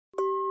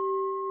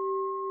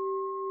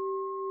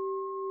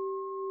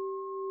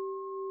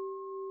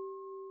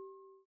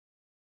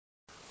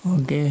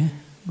Okay,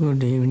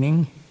 good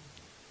evening.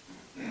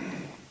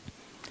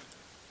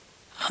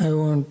 I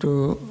want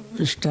to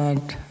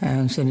start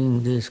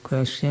answering these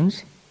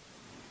questions.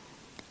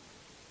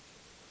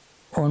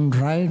 On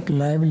right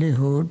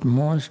livelihood,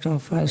 most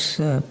of us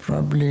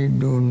probably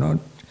do not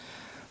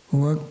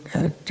work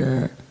at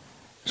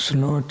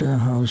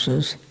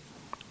slaughterhouses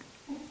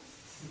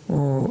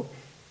or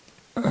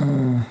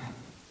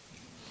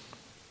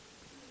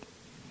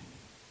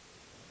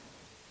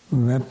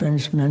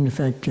weapons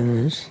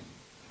manufacturers.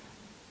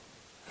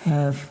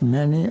 However,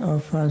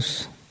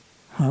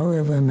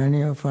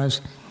 many of us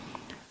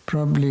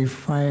probably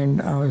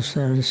find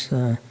ourselves,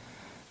 for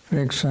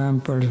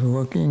example,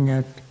 working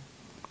at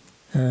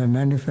a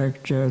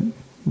manufacturer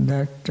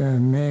that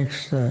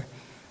makes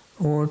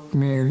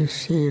oatmeal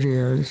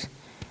cereals,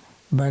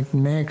 but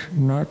makes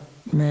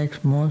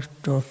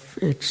most of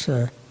its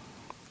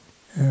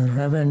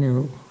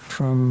revenue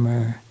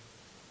from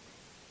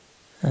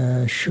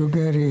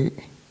sugary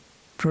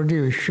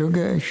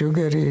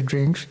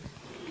drinks,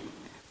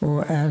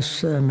 or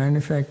as a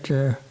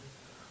manufacturer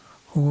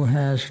who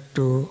has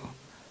to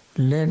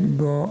let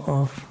go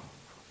of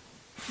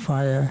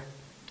fire,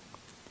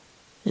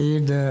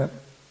 either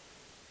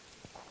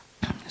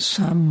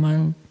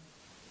someone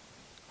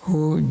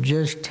who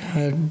just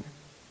had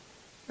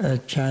a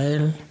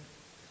child,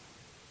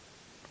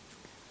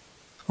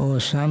 or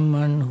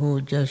someone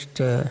who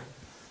just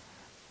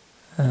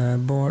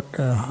bought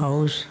a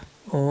house,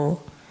 or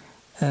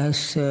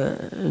as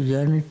a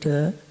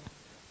janitor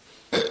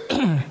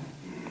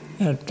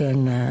at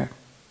an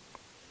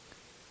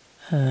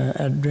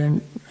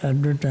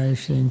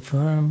advertising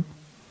firm,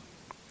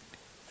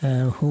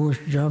 whose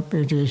job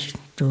it is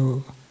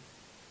to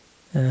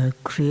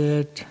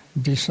create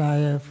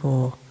desire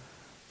for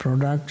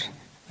products,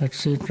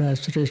 etc.,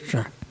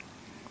 etc.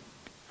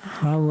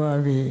 How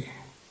are we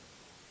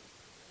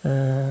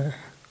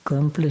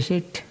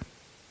complicit?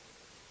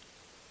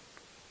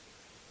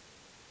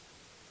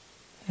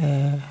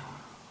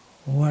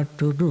 What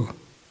to do?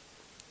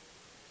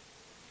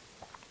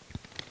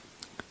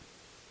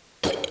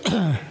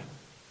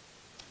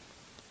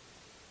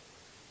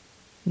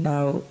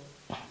 Now,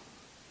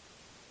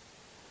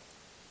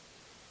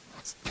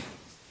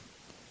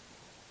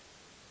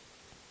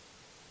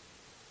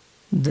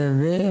 the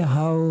way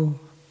how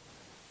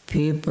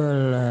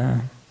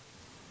people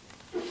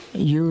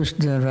use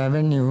the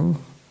revenue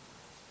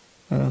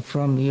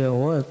from your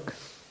work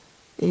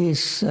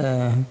is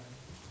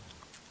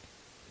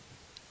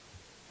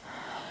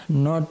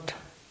not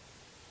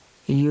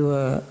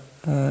your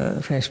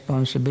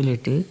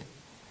responsibility.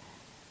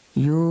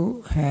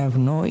 You have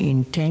no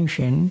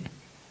intention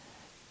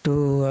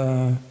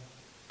to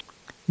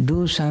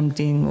do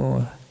something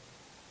or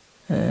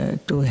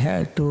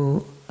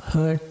to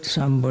hurt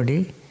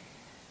somebody,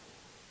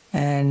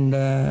 and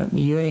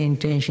your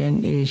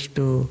intention is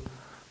to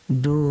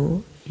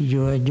do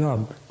your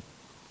job.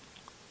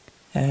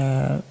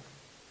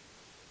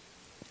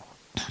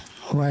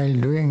 While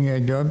doing your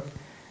job,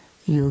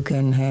 you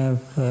can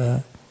have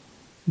the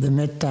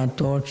Metta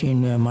thoughts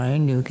in your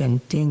mind. You can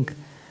think,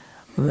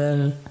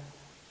 well,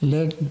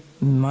 let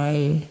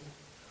my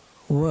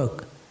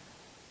work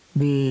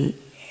be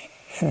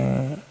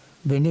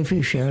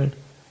beneficial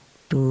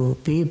to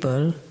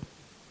people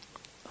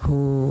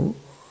who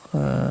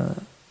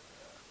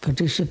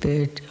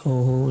participate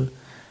or who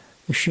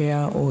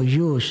share or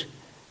use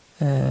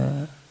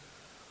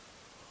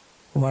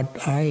what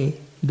I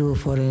do.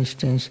 For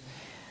instance,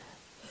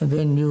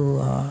 when you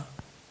are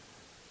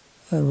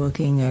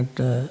working at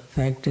a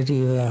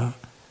factory where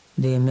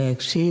they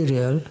make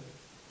cereal,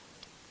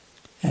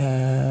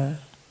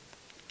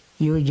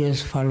 you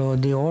just follow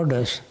the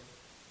orders.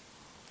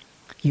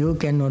 You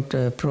cannot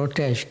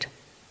protest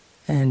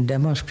and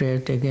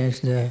demonstrate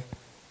against the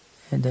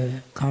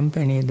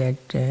company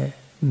that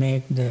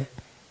make the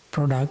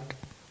product.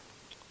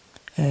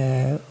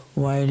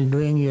 While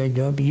doing your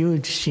job,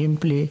 you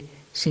simply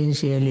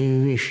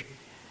sincerely wish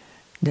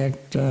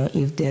that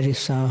if there is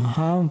some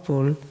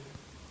harmful,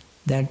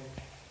 that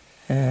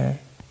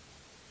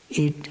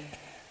it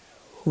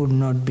would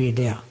not be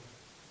there.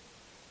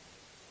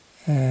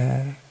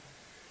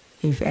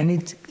 If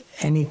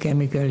any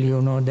chemical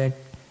you know that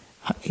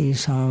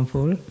is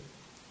harmful,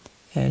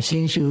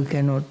 since you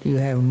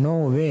have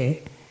no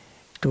way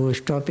to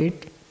stop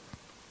it,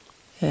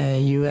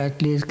 you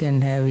at least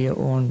can have your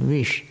own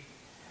wish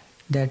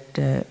that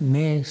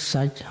may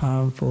such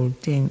harmful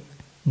thing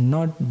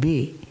not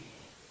be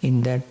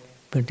in that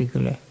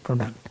particular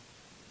product.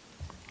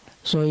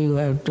 So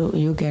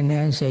you can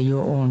answer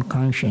your own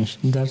conscience.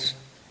 That's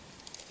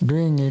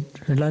doing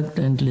it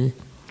reluctantly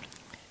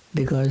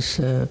because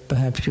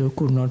perhaps you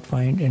could not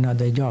find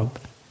another job.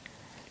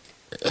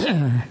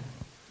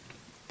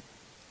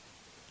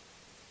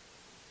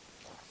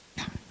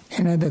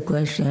 Another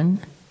question,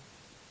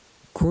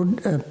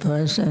 could a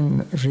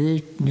person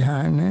reach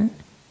jhana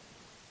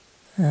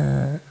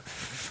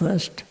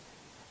first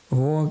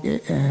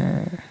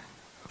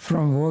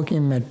from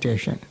walking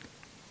meditation?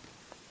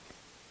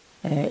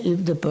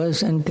 If the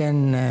person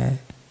can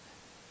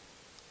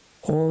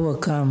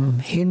overcome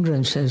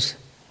hindrances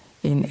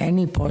in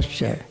any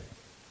posture,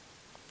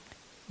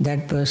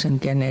 that person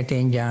can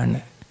attain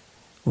jhana.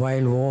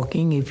 While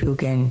walking, if you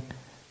can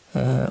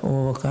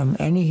overcome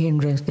any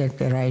hindrance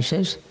that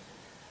arises,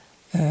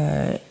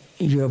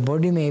 your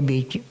body may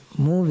be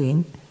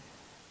moving,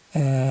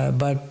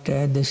 but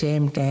at the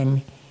same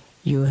time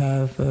you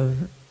have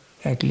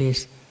at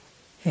least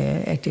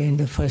attained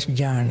the first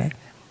jhana.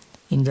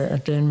 In the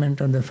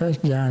attainment of the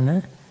first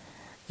jhana,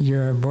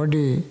 your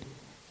body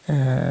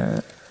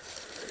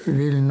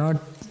will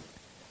not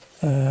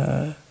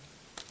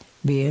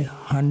be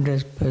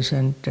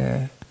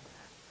 100%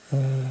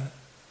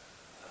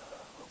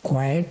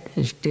 quiet,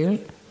 still,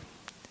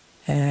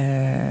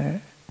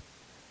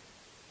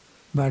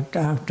 but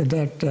after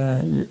that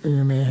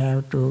you may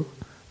have to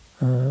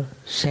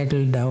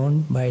settle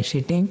down by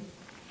sitting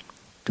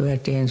to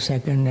attain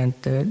second and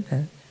third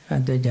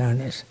other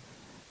jhanas.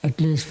 At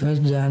least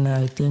first jhana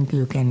I think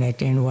you can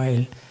attain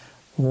while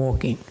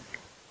walking,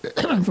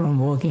 from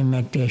walking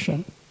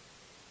meditation.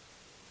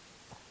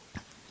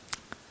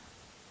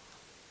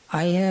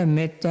 I have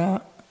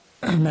metta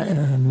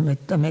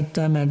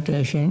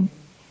meditation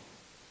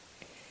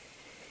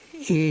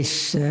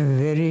is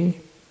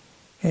very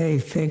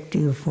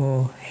effective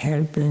for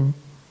helping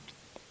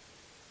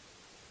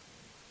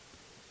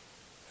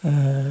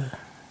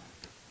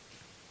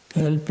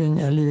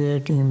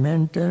alleviating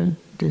mental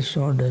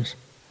disorders.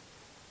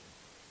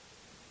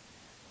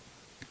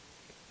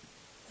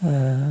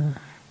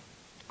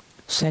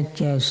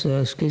 Such as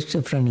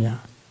schizophrenia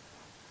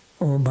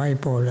or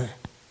bipolar.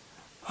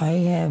 I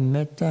have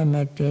metta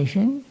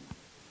meditation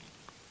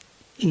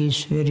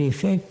is very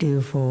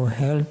effective for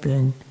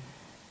helping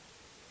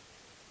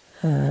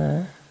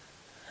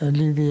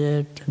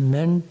alleviate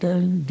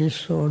mental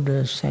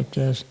disorders such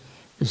as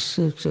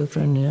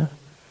schizophrenia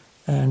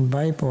and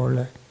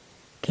bipolar.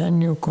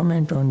 Can you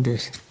comment on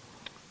this?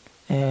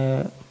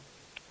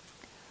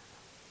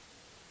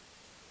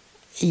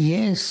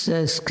 Yes,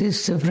 a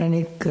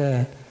schizophrenic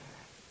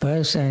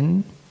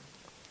person,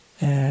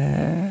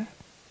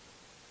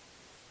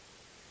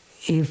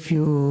 if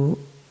you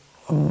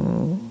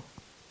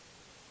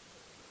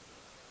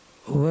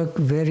work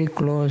very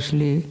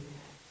closely,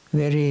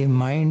 very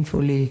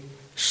mindfully,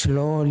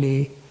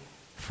 slowly,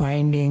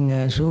 finding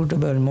a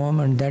suitable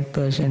moment, that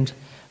person's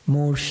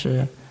moods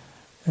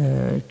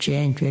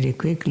change very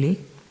quickly,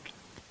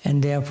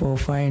 and therefore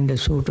find a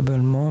suitable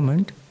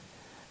moment,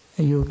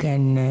 you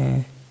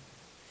can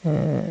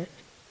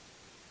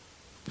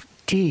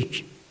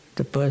teach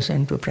the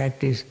person to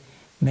practice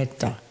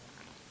metta.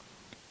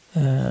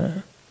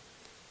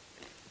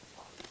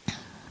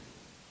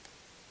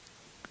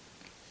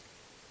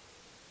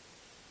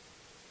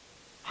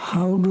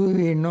 How do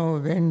we know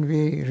when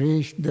we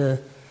reach the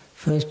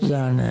first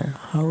jhana?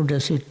 How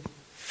does it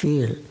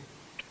feel?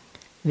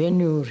 When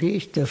you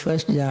reach the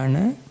first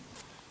jhana,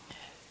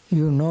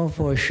 you know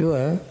for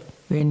sure,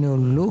 when you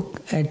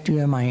look at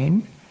your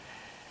mind,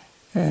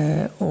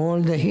 all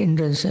the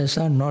hindrances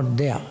are not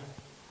there.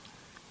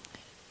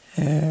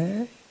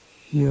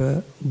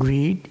 Your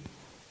greed,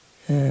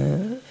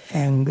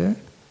 anger,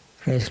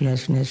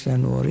 restlessness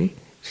and worry,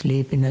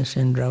 sleepiness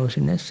and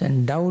drowsiness,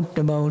 and doubt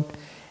about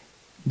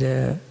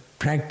the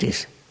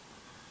practice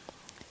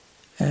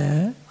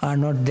are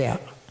not there.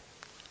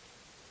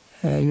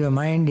 Your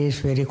mind is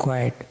very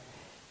quiet.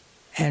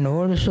 And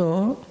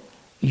also,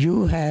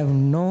 you have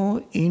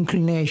no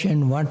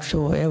inclination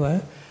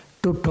whatsoever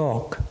to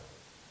talk.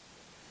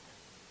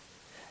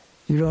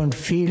 You don't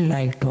feel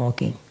like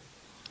talking.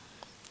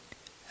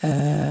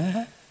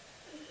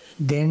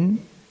 Then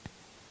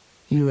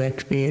you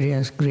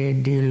experience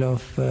great deal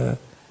of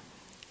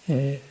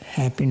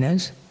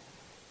happiness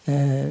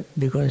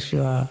because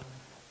you are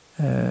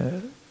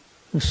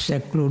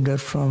secluded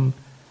from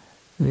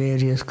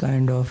various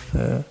kind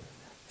of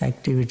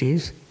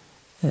activities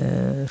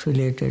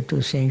related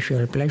to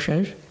sensual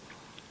pleasures,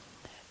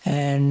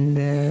 and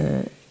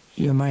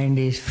your mind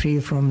is free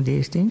from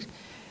these things.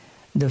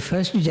 The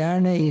first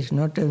jhana is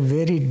not a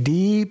very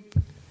deep,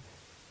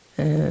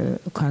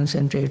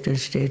 concentrated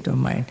state of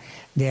mind.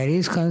 There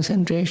is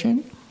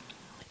concentration,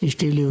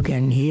 still you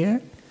can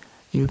hear,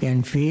 you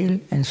can feel,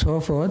 and so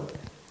forth,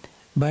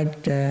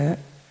 but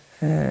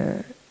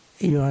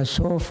you are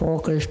so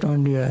focused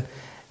on your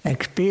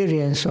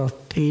experience of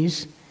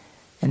peace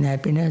and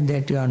happiness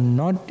that you are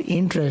not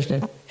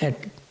interested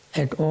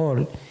at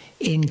all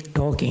in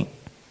talking.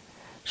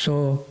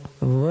 So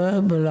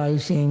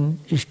verbalizing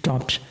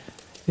stops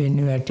when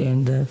you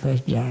attain the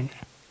first jhana.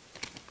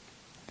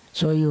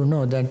 So you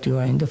know that you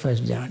are in the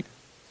first jhana.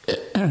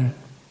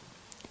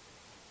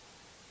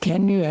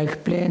 Can you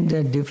explain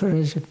the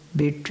difference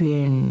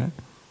between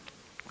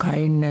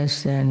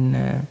kindness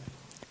and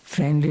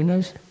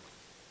friendliness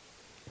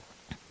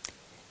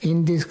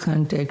in this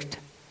context,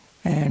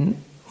 and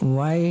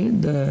why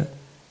the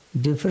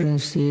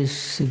difference is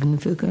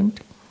significant?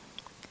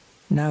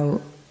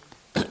 Now,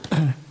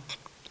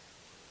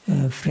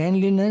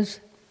 friendliness,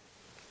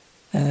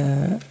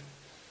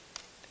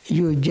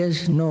 you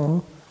just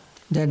know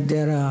that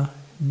there are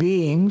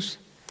beings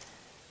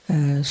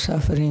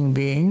suffering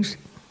beings,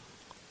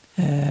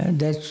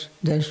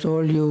 that's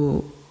all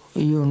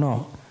you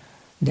know,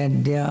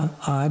 that there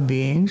are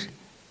beings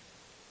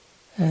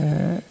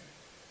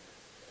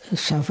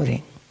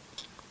suffering.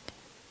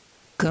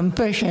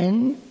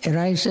 Compassion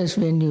arises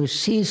when you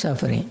see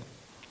suffering.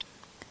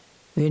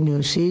 When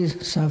you see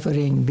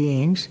suffering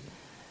beings,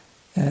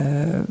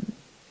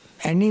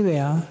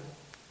 anywhere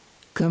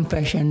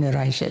compassion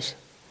arises.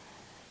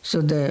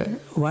 So the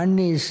one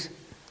is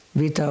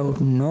without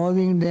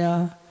knowing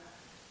their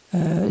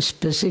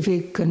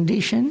specific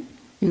condition,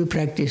 you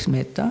practice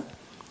metta.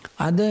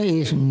 Other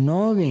is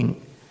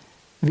knowing,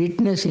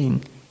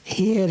 witnessing,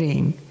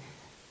 hearing,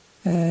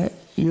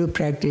 you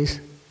practice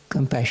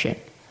compassion.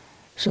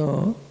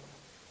 So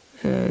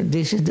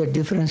this is the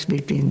difference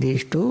between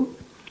these two,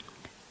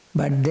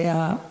 but they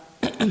are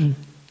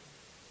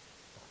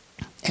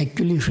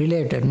actually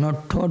related,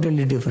 not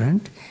totally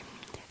different.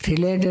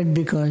 Related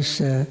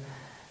because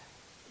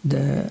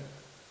the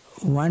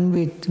one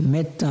with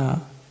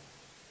metta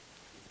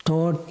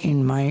thought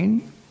in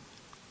mind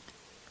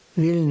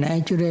will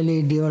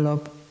naturally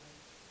develop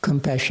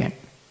compassion,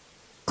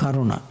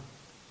 karuna,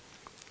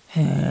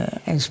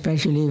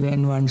 especially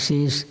when one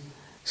sees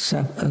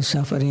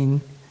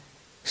suffering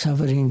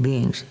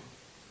beings.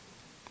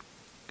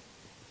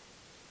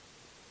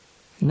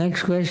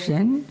 Next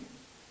question: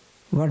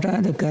 what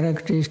are the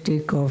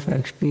characteristics of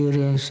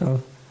experience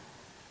of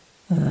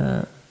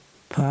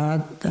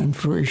path and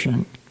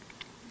fruition?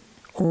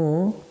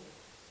 Or,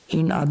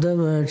 in other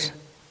words,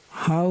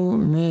 how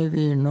may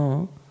we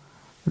know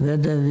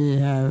whether we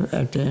have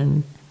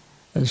attained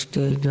a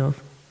stage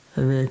of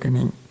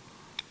awakening?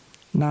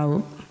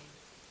 Now,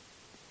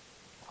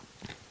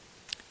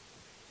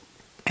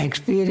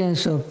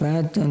 experience of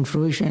path and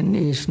fruition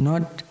is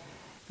not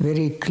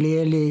very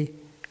clearly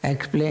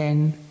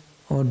explained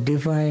or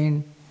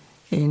defined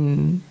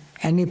in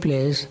any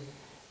place,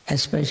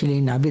 especially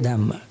in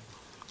Abhidhamma.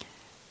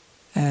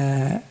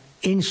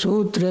 In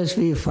sutras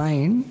we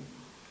find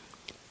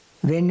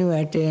when you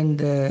attain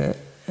the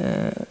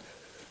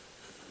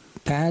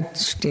path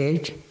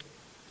stage,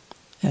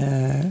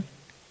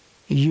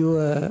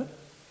 your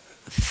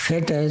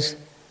fetters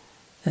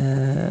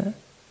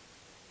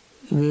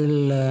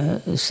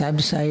will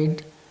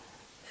subside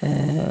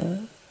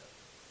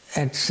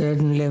at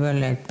certain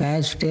level at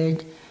path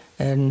stage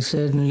and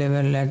certain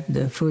level at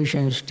the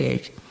fruition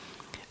stage.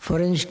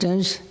 For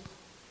instance,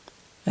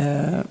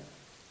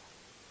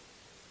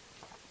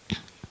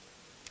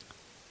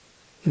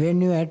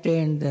 when you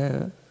attain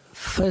the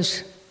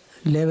first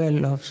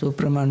level of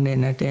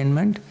supramundane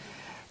attainment,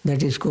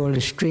 that is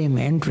called stream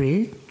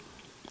entry,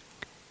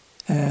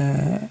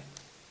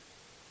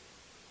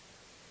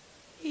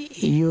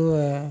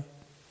 your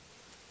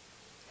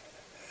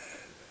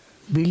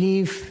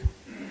belief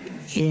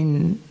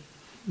in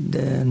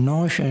the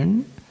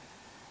notion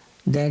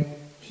that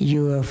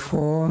your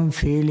form,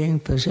 feeling,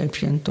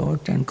 perception,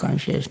 thought and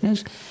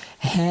consciousness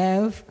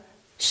have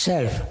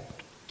self.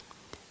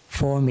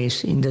 Form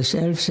is in the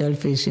self,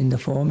 self is in the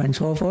form and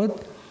so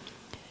forth.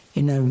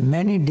 In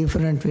many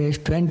different ways,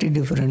 20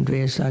 different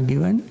ways are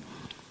given.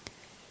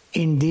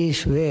 In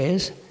these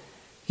ways,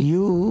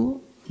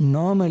 you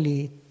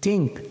normally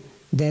think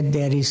that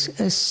there is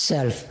a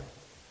self.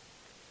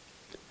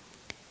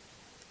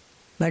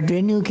 But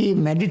when you keep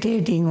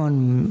meditating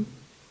on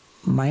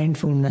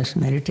mindfulness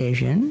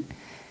meditation,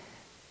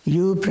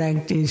 you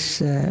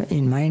practice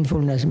in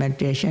mindfulness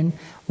meditation,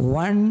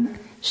 one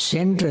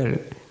central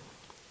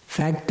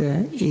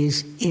factor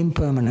is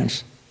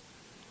impermanence.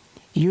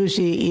 You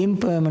see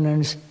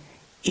impermanence,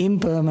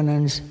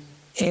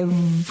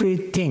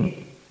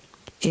 everything.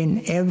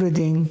 In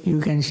everything you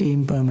can see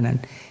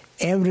impermanent.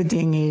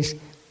 Everything is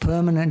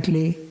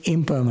permanently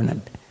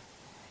impermanent.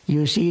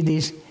 You see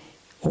this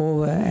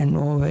over and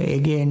over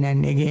again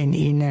and again,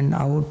 in and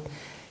out,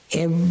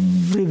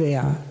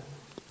 everywhere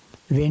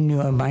when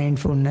your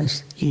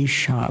mindfulness is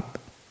sharp.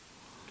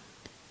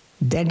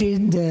 That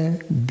is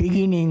the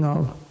beginning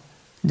of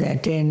the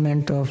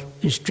attainment of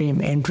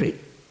stream entry.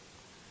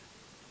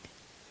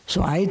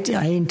 So I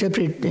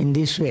interpret in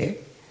this way.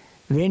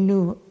 When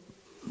you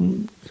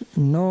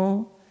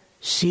know,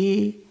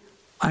 see,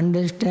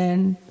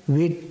 understand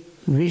with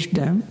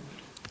wisdom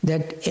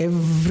that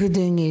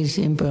everything is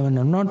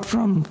impermanent, not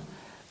from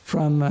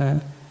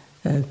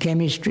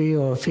chemistry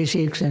or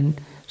physics and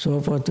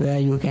so forth, where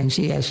you can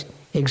see as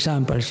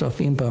examples of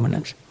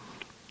impermanence,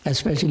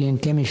 especially in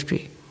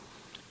chemistry.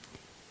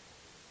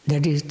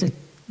 That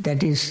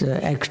is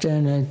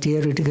external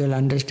theoretical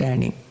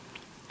understanding.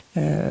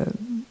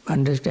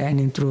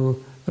 Understanding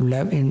through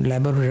in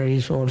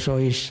laboratories also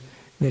is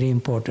very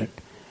important.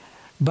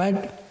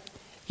 But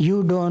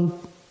you don't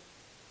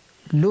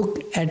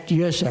look at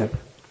yourself.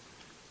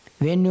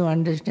 When you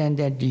understand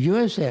that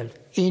yourself,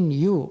 in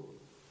you,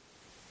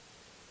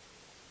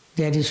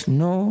 there is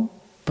no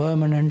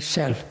permanent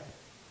self.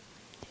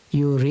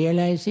 You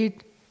realize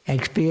it,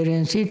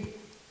 experience it,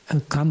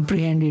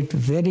 comprehend it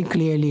very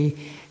clearly.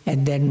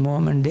 At that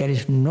moment, there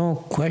is no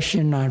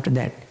question after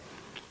that.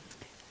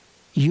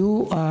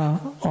 You are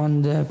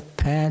on the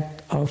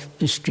path of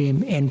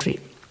stream entry.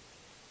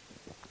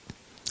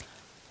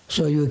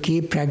 So you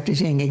keep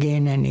practicing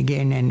again and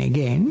again and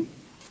again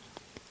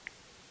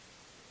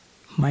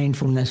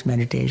mindfulness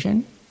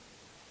meditation.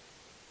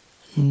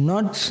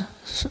 Not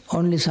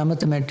only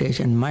samatha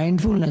meditation,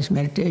 mindfulness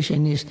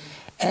meditation is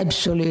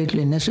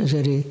absolutely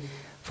necessary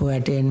for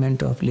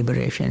attainment of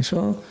liberation.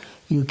 So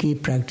you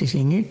keep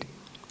practicing it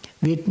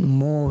with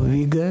more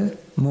vigor,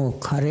 more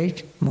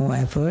courage, more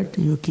effort.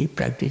 You keep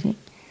practicing.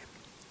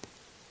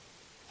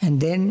 And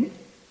then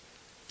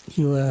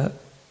your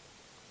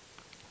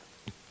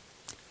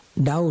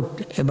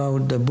doubt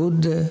about the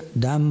Buddha,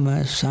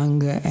 Dhamma,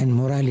 Sangha and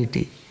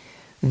morality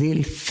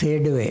will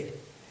fade away.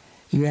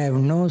 You have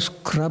no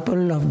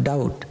scruple of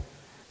doubt,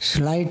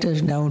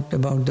 slightest doubt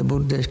about the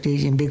Buddha's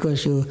teaching,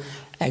 because you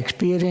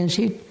experience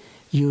it,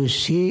 you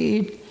see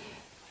it,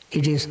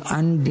 it is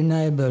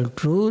undeniable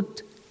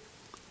truth,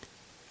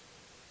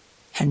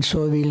 and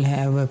so we'll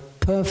have a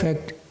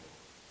perfect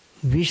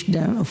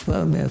wisdom,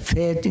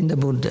 faith in the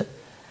Buddha.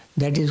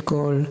 That is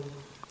called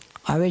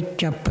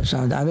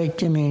aveccappasada.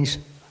 Avecca means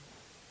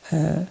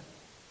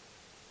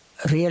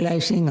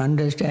realizing,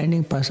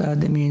 understanding.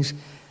 Pasada means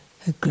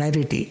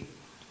clarity.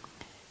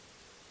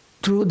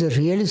 Through the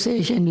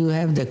realization you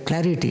have the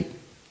clarity.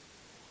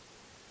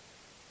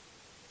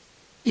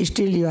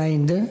 Still you are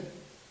in the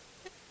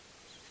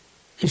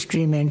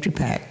stream entry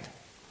path.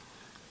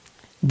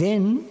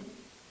 Then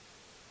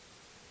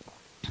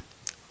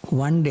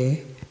one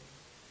day,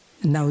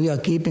 now you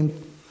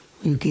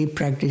keep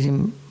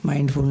practicing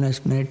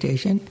mindfulness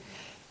meditation,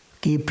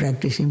 keep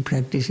practicing.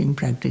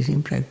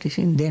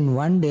 Then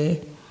one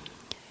day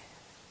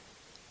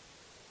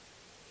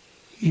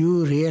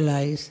you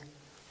realize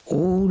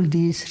all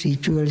these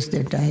rituals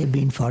that I have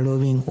been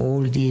following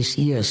all these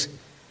years,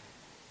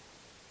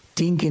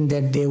 thinking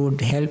that they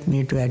would help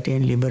me to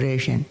attain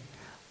liberation,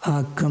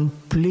 are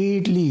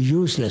completely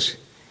useless,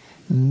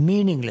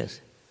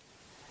 meaningless.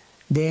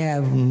 They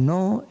have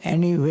no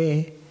any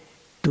way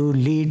to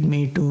lead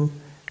me to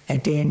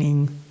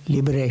attaining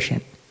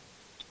liberation.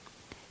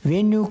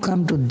 When you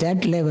come to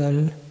that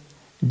level,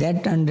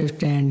 that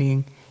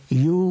understanding,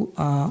 you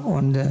are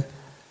on the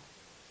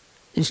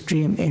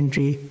stream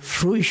entry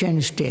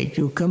fruition stage.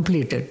 You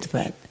completed the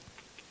path.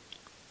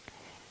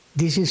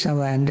 This is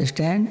how I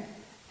understand,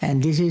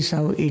 and this is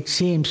how it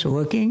seems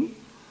working.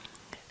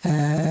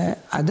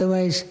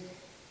 Otherwise,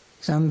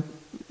 some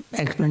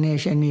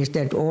explanation is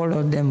that all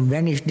of them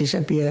vanish,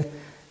 disappear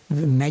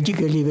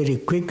magically, very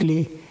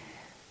quickly,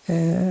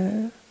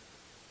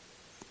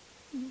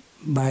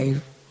 by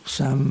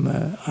some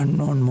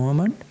unknown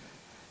moment.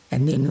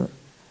 And then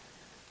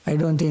I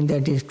don't think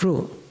that is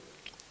true.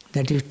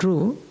 That is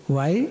true.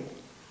 Why?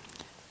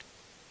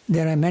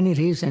 There are many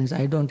reasons.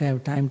 I don't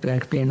have time to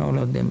explain all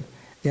of them.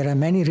 There are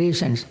many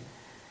reasons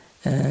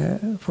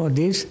for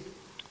this,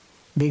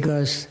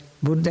 because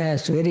Buddha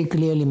has very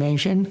clearly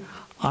mentioned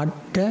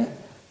Atta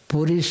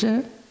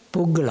Purisa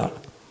Puggala,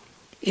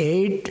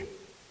 8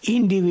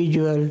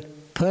 individual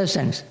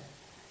persons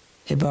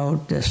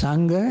about the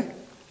Sangha,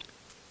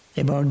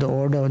 about the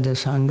order of the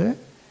Sangha,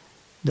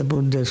 the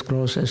Buddha's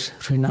closest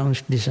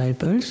renounced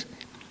disciples,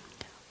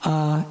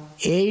 are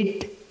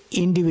 8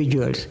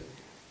 individuals.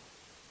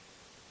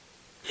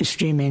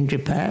 Stream entry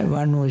path,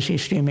 one who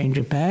is stream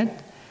entry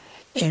path,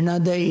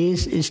 another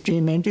is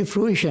stream entry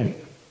fruition.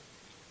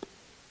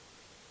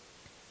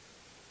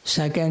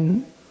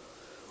 Second,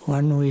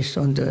 one who is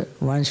on the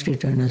once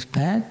returner's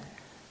path.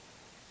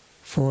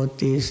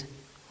 Fourth is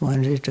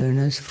one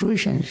returner's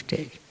fruition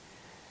stage.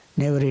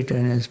 Never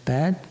returner's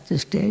path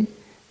stage,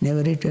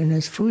 never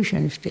returner's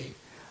fruition stage.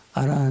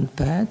 Arahant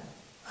path,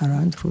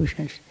 Arahant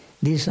fruition stage.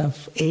 These are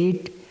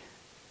 8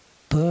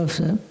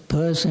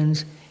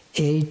 persons,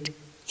 8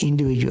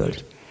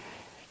 individuals.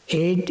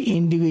 8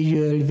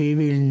 individuals we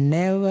will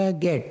never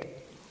get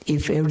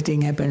if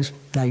everything happens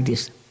like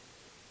this.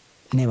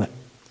 Never.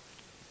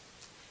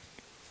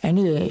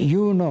 Anyway,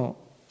 you know,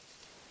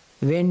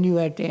 when you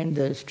attain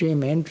the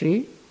stream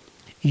entry,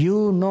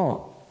 you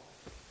know.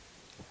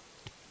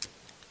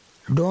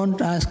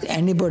 Don't ask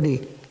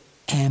anybody,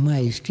 am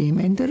I stream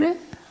enterer?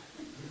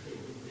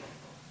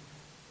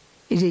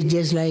 It is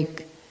just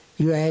like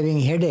you are having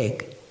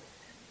headache.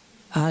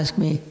 Ask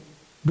me,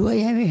 do I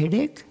have a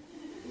headache?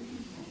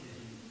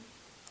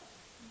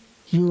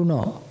 You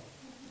know.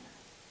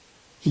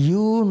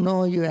 You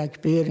know your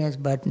experience,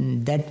 but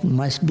that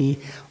must be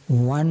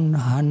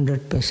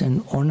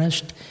 100%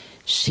 honest,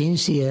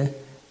 sincere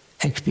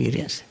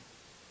experience.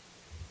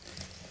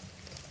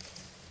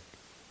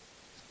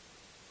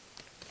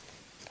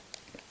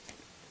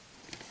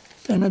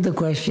 Another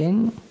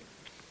question,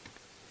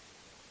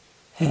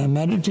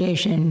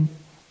 meditation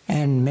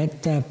and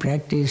metta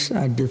practice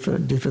are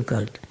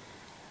difficult.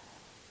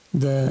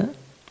 The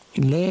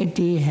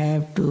laity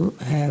have to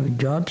have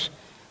jobs,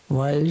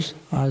 wives,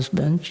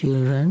 husbands,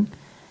 children,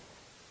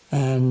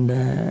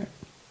 and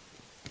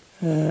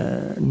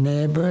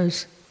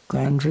neighbors,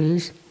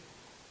 countries,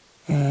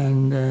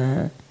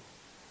 and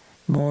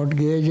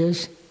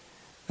mortgages,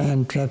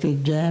 and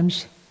traffic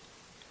jams.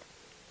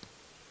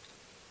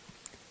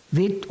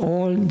 with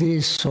all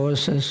these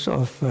sources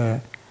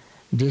of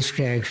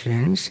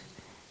distractions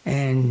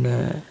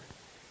and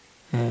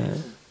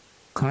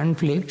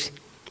conflicts,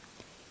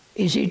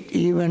 is it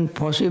even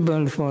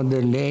possible for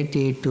the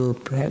laity to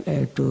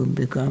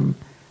become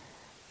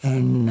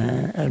an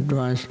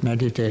advanced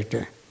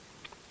meditator?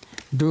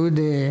 Do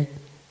they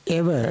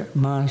ever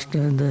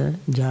master the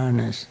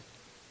jhanas,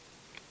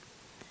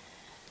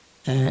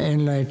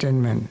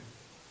 enlightenment?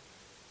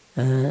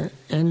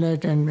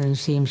 Enlightenment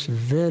seems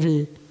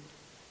very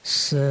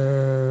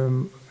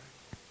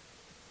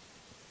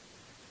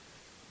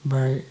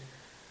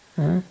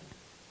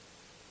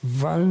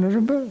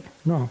vulnerable?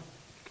 No.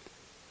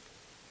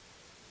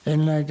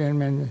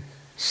 Enlightenment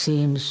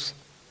seems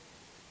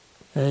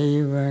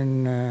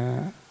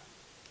even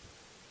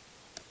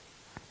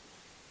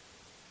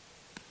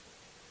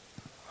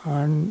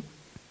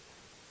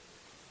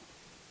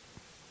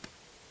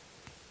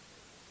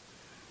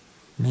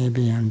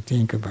maybe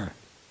unthinkable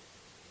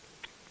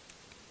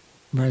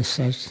by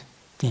such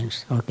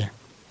things. Okay.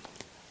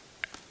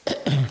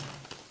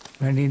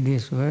 What is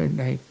this word?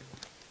 Like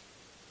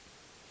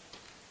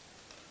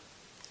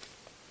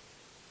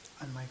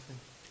unlikely.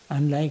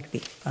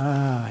 Unlikely.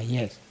 Ah,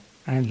 yes.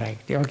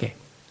 Unlikely. Okay.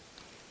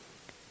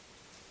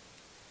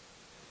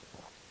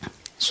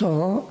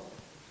 So,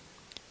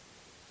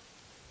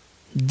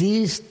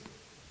 these,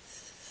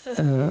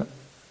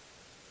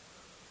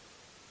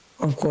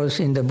 of course,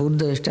 in the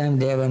Buddha's time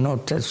there were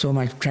not so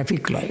much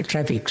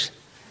traffics,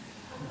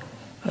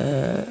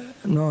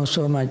 no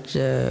so much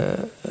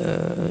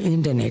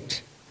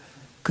internet,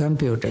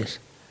 computers,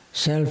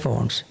 cell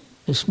phones,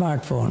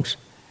 smartphones,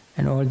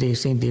 and all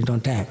these things they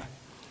don't have.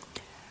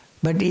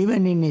 But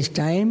even in his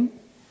time,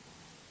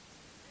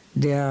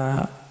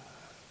 there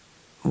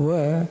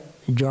were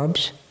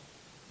jobs,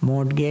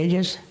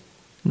 mortgages,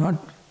 not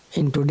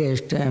in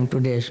today's time,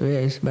 today's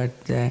ways, but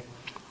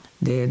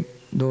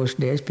those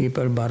days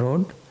people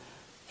borrowed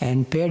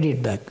and paid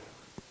it back.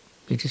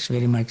 It is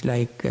very much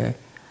like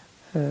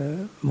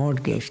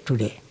mortgage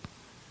today.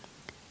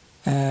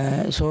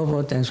 So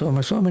forth and so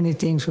much. So many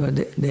things were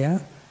there,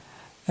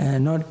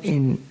 not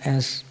in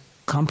as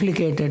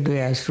complicated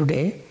way as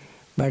today,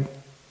 but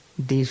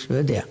these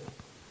were there.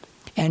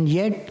 And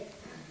yet,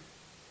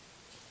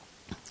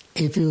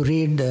 if you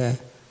read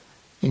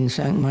in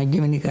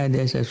Majjhima Nikaya,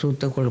 there's a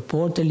sutta called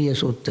Potaliya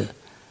Sutta.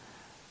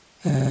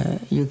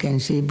 You can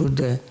see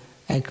Buddha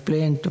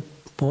explain to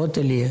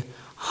Potaliya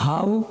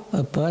how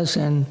a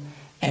person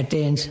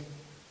attains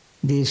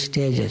these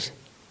stages.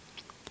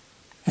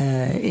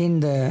 In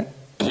the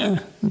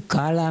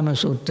Kalama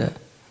Sutta,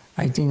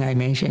 I think I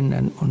mentioned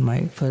on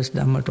my first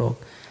Dhamma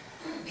talk,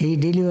 he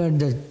delivered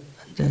the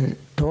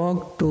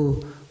talk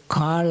to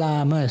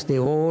Kalamas, they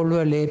all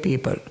were lay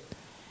people.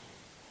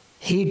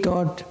 He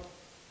taught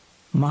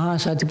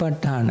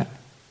Mahasatipatthana,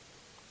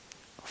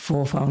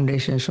 4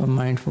 foundations of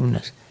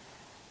mindfulness,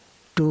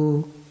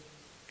 to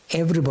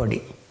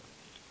everybody.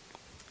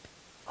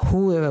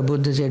 Whoever,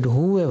 Buddha said,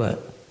 whoever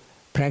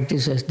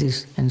practices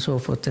this and so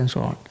forth and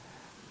so on.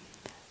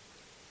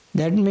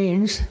 That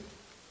means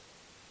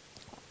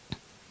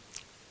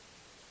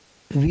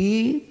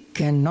we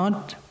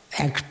cannot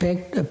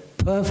expect a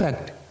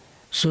perfect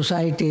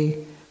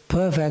society,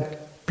 perfect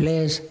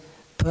place,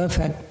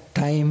 perfect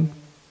time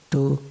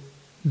to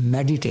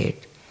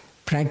meditate,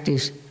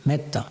 practice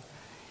metta.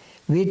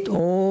 With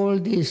all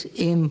these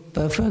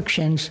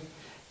imperfections,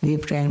 we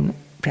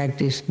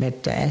practice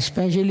metta.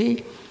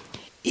 Especially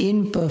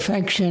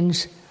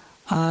imperfections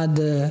are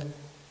the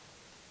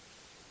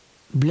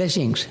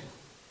blessings,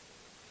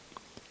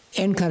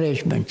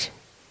 encouragements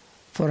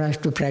for us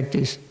to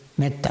practice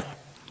metta.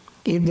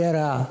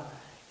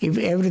 If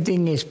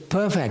everything is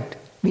perfect,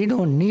 we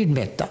don't need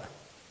metta.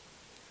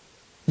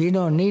 We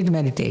don't need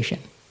meditation.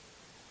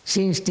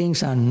 Since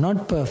things are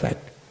not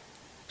perfect,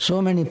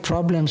 so many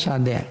problems are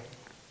there.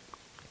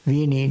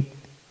 We need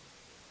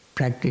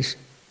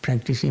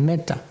practicing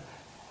metta.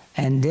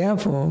 And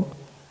therefore,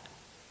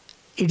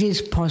 it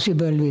is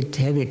possible with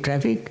heavy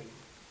traffic,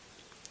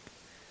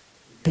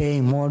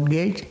 paying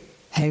mortgage,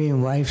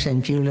 having wives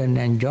and children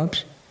and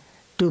jobs,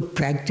 to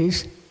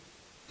practice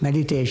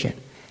meditation,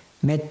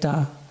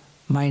 metta,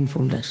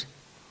 mindfulness.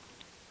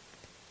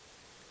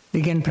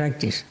 We can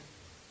practice.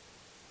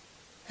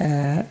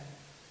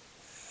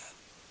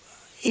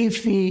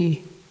 If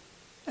we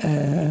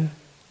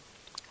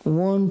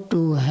want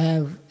to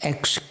have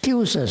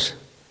excuses,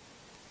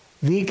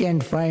 we can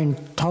find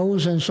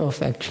thousands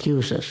of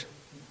excuses.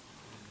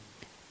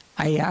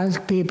 I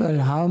ask people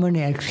how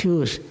many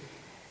excuses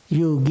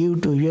you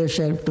give to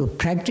yourself to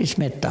practice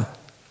metta,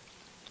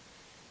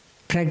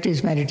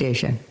 practice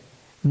meditation.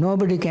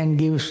 Nobody can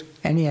give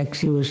any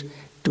excuse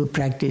to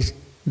practice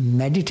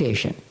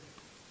meditation.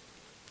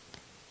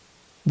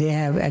 They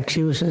have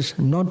excuses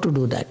not to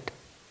do that.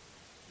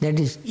 That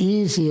is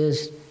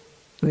easiest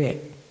way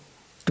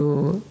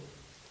to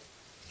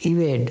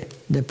evade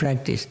the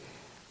practice.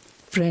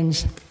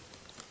 Friends,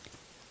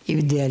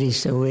 if there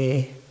is a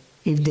way,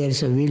 if there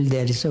is a will,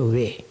 there is a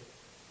way.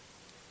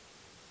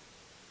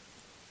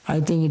 I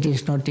think it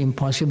is not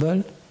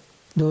impossible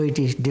though it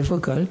is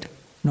difficult,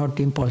 not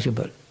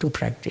impossible to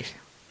practice.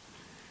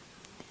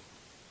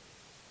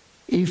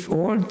 If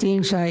all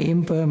things are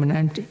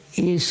impermanent,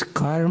 is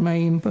karma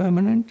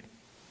impermanent?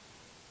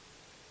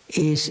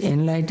 Is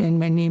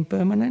enlightenment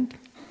impermanent?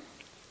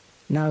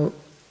 Now,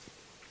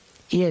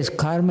 yes,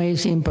 karma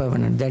is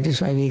impermanent. That is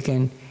why we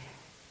can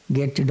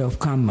get rid of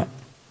karma.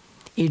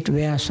 It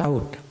wears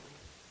out.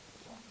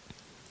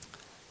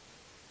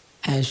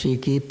 As we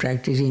keep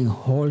practicing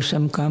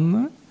wholesome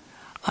karma,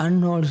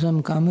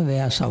 unwholesome karma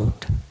wears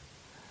out.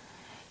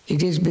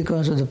 It is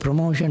because of the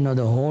promotion of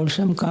the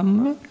wholesome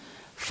karma,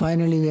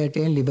 finally we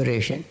attain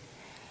liberation.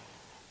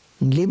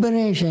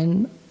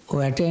 Liberation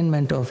or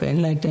attainment of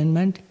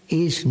enlightenment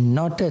is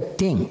not a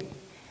thing.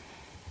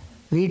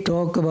 We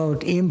talk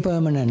about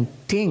impermanent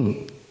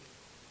thing.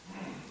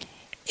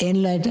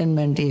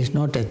 Enlightenment is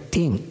not a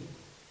thing.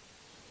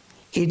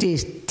 It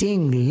is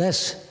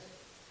thingless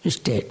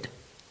state.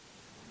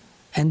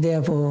 And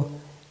therefore,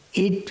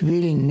 it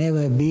will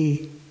never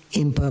be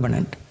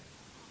impermanent.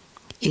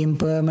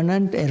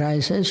 Impermanent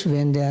arises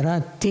when there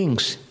are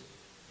things.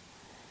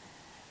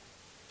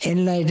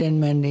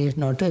 Enlightenment is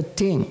not a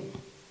thing.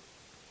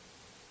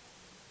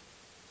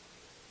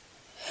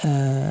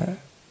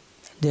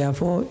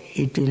 Therefore,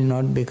 it will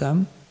not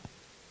become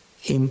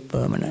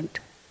impermanent.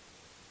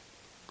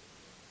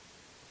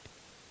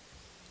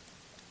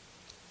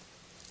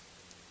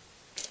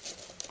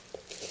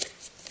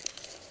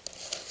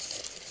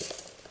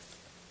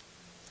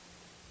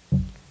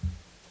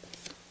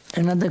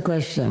 Another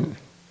question.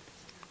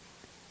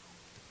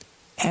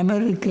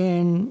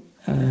 American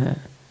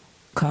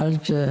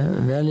culture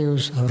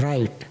values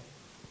right,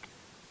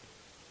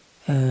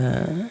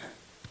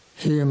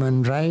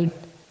 human right,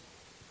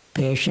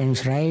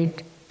 patient's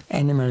right,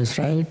 animal's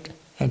right,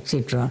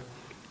 etc.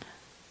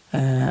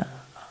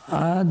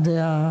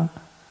 Are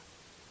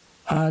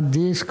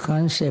these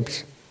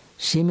concepts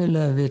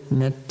similar with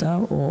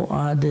Metta, or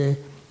are they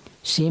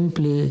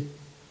simply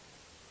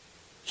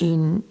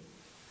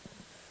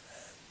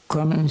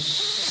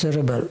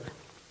incommensurable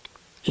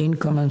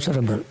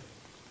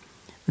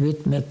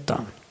with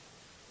Metta?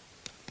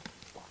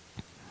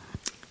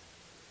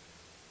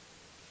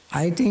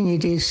 I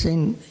think it is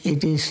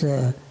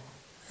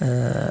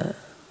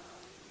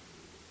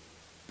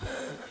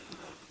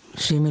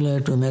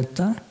similar to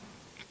Metta,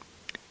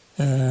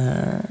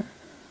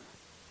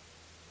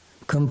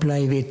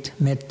 comply with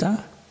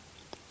Metta,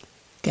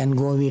 can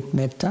go with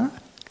Metta,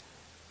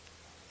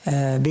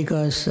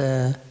 because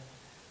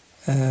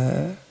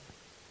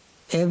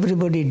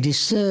everybody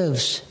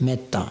deserves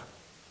Metta.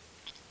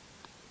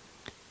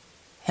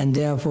 And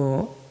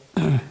therefore,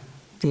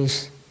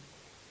 these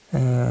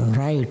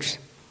rights.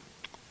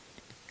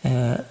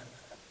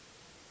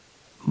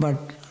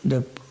 But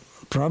the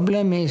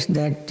problem is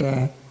that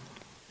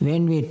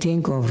when we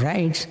think of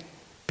rights,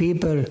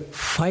 people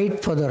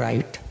fight for the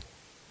right.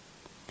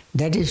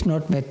 That is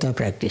not Metta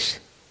practice.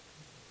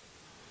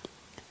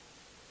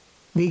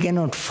 We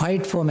cannot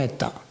fight for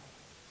Metta.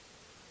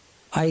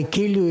 I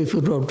kill you if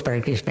you don't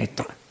practice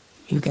Metta.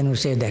 You cannot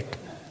say that.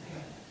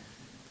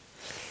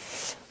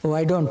 Oh,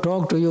 I don't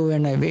talk to you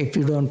if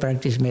you don't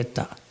practice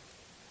Metta.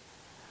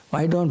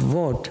 I don't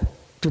vote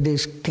to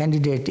this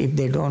candidate if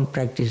they don't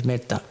practice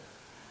Metta.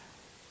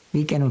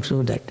 We cannot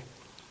do that.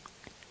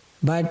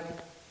 But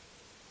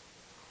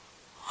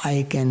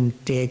I can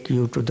take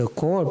you to the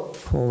court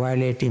for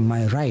violating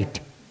my right.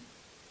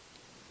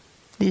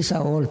 These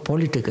are all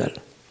political.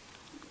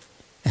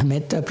 A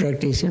Metta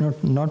practice is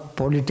not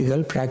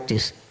political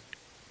practice.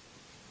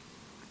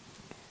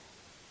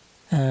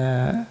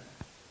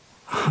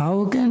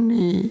 How can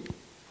we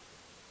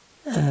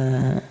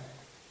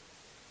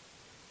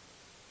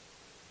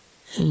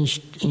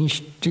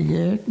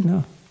instigate?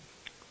 No.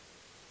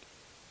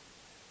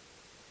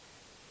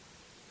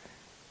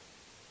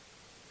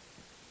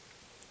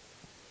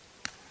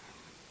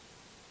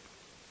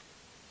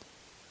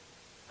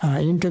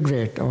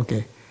 Integrate,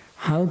 okay.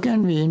 How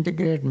can we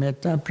integrate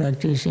Metta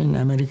practice in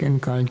American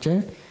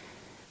culture,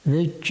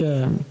 which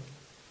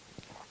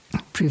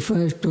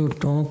prefers to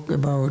talk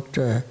about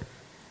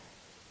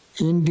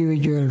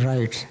individual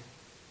rights?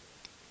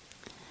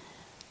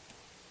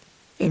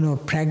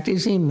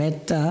 Practicing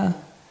Metta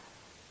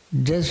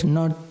does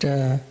not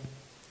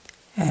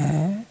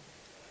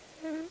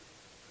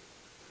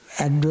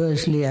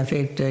adversely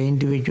affect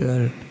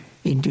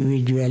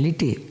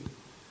individuality.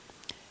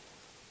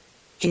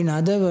 In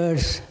other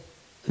words,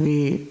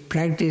 we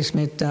practice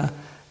Metta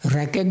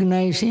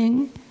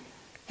recognizing,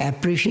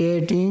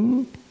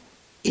 appreciating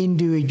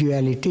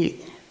individuality.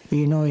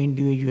 We know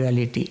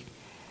individuality.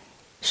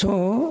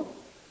 So,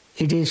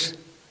 it is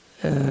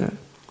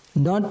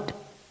not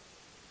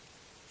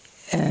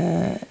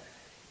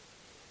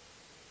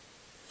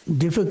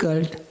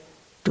difficult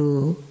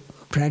to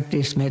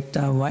practice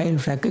Metta while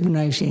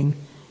recognizing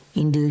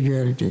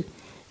individuality.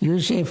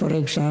 You say, for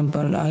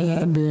example, I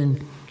have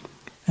been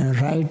I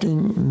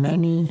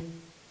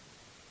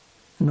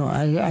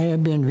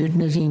have been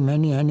witnessing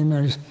many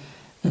animals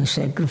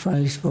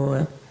sacrificed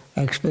for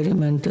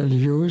experimental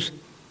use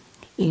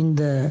in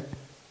the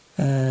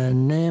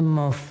name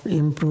of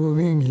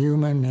improving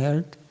human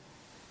health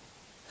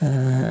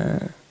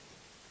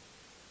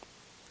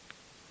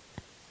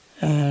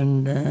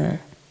and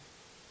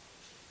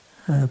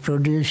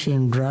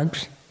producing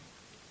drugs,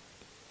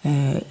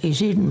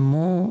 is it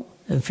more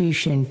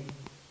efficient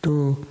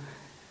to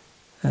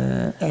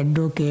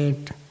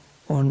advocate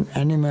on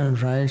animal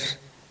rights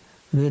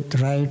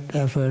with right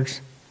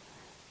efforts,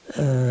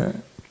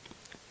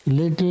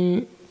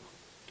 little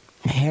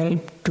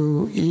help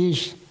to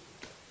ease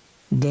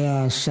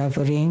their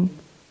suffering,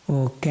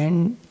 or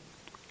can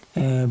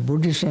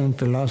Buddhism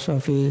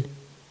philosophy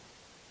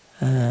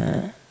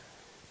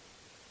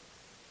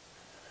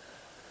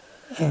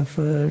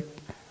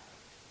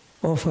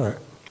offer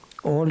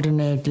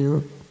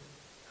alternative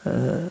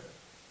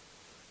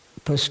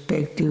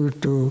perspective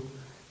to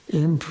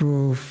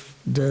improve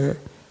the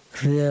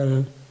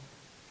real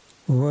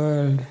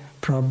world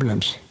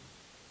problems?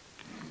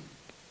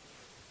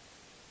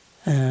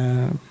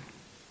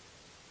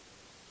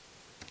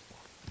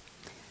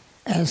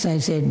 As I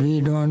said, we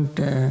don't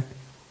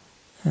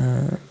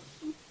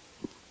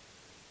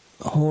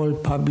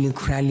hold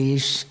public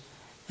rallies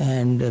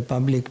and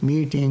public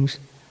meetings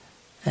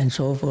and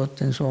so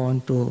forth and so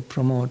on to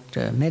promote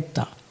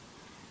metta.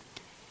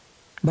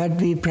 But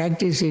we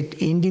practice it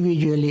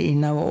individually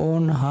in our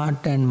own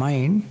heart and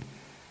mind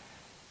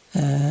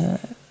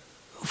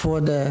for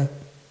the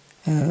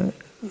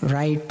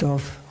right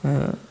of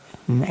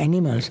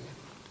animals.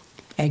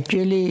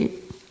 Actually,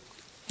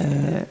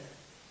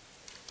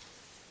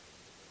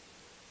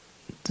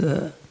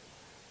 the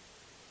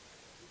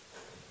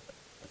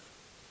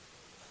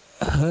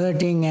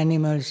hurting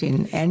animals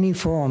in any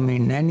form,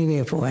 in any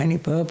way, for any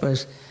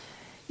purpose,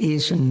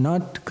 is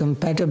not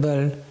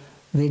compatible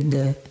with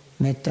the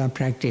metta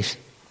practice.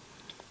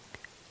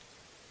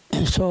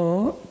 And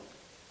so,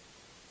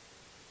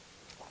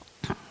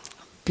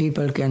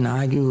 people can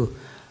argue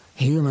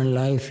human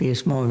life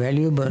is more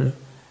valuable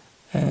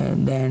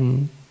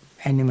than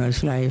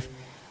animals' life,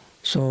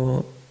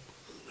 so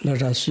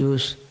let us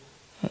use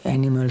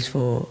animals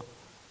for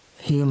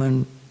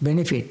human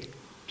benefit.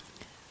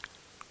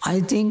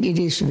 I think it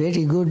is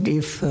very good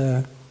if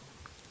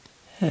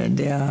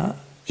they are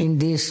in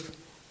this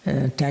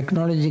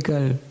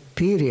technological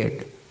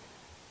period,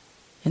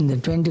 in the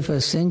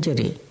 21st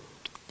century,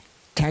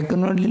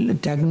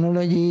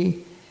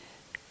 technology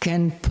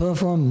can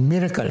perform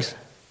miracles.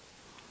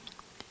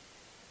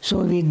 So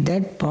with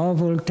that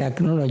powerful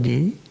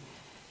technology,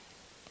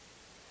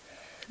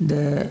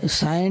 the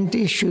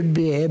scientists should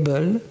be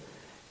able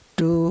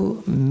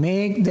to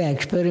make the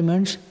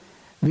experiments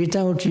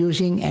without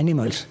using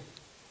animals.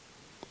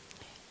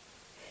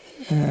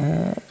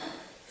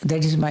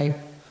 That is my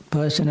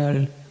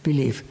personal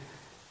belief.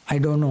 I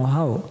don't know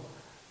how,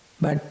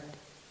 but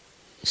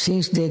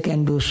since they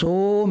can do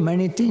so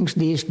many things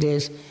these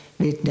days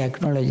with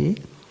technology,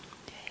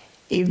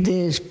 if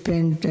they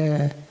spend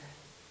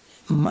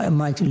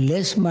much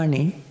less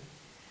money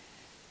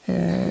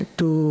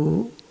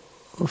to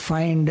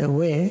find a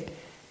way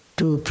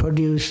to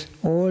produce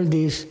all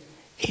these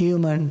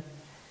human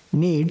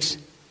needs,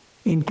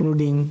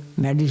 including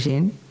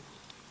medicine,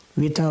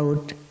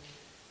 without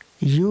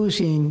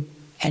using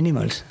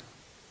animals,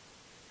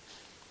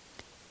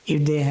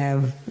 if they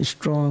have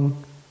strong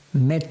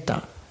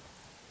metta.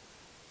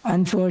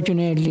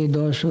 Unfortunately,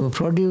 those who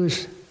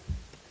produce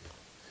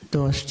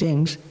those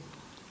things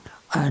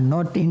are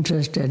not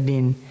interested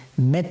in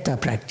metta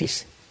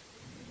practice.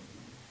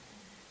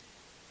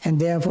 And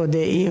therefore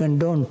they even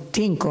don't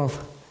think of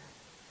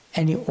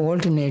any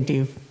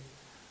alternative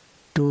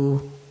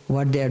to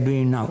what they are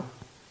doing now.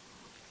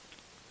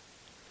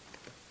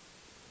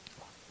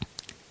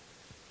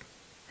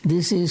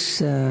 This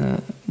is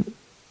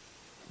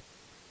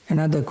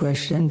another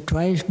question.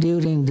 Twice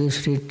during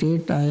this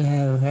retreat I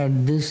have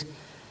had this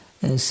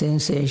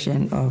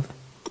sensation of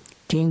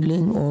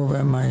tingling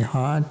over my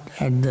heart.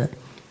 At the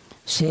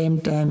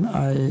same time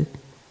I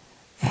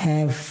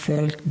have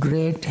felt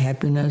great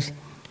happiness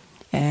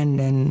and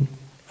an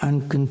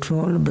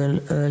uncontrollable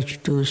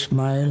urge to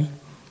smile.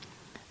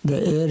 The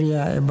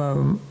area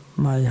above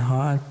my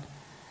heart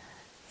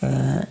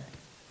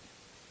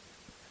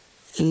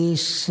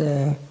is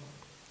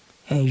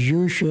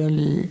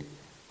usually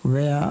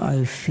where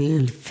I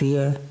feel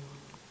fear,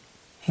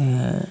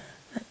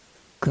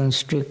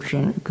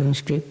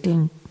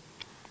 constricting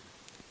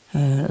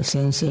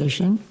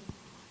sensation.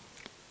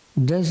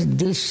 Does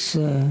this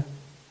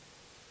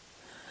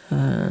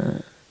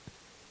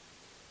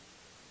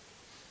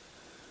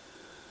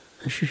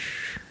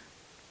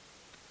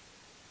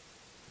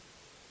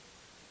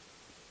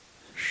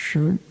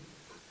should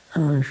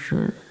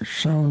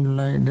sound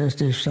like, does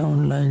this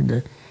sound like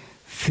the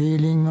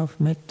feeling of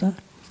metta?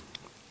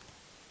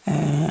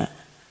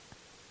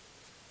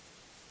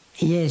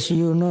 Yes,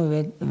 you know,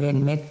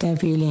 when metta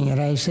feeling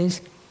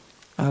arises,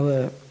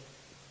 our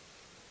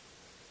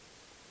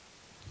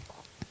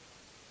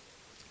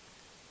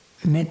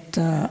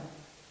metta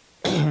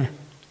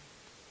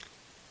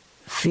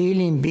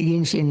feeling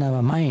begins in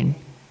our mind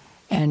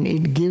and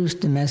it gives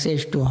the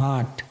message to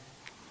heart.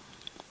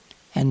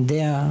 And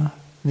there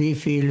we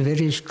feel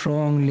very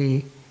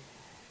strongly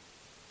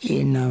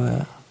in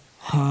our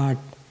heart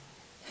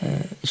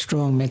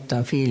strong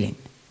metta feeling,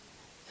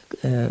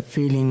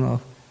 feeling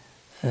of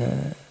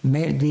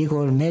we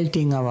call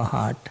melting our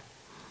heart,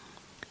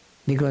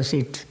 because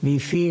we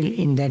feel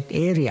in that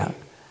area.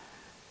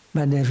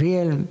 But the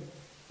real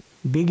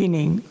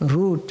beginning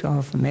root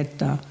of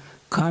metta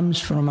comes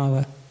from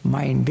our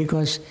mind,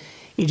 because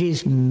it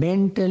is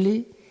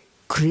mentally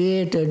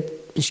created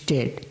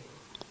state.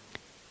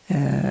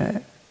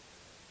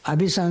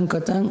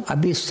 Abhisankatang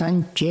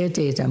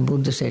abhisanchetetam,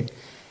 Buddha said.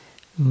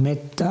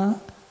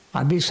 Metta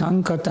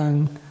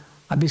abhisankatang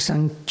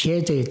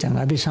abhisanchetetam.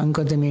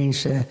 Abhisankata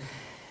means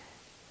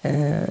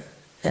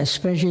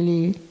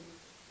especially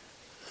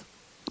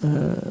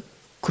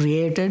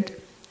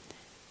created,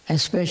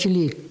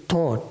 especially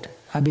taught,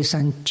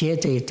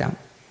 abhisanchetetam.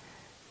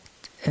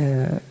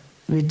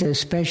 With the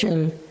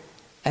special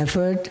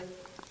effort,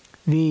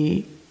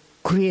 we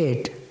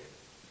create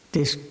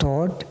this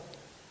thought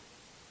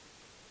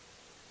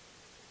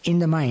in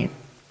the mind.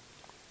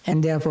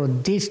 And therefore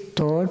this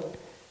thought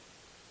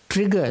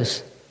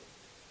triggers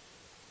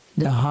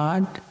the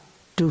heart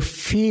to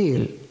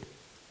feel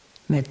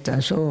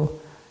metta. So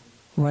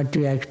what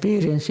we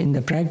experience in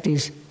the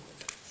practice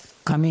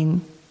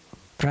coming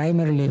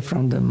primarily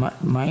from the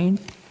mind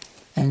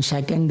and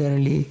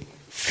secondarily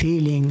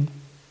feeling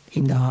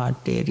in the heart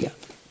area.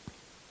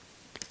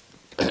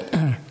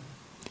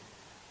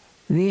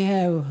 We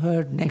have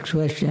heard, next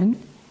question,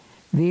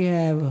 we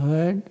have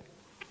heard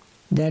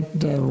that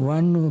the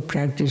one who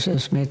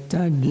practices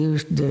metta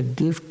gives the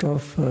gift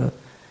of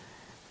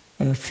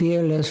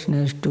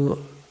fearlessness to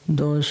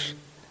those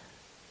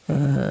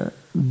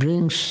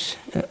beings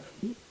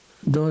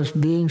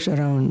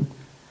around.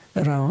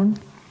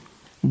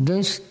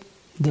 Thus,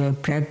 the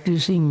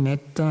practicing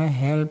metta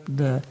help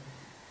the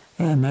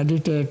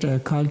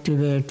meditator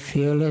cultivate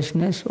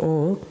fearlessness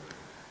or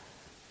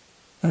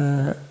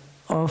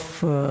of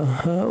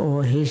her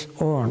or his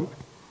own.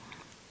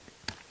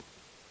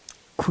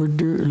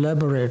 Could you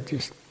elaborate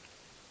this?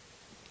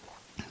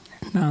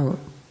 Now,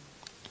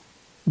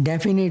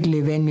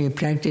 definitely when we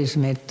practice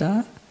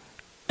metta,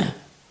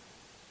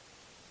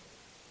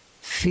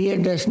 fear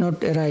does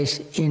not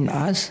arise in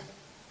us,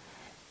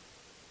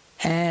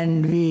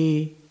 and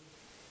we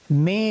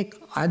make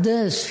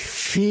others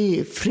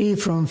free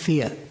from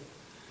fear.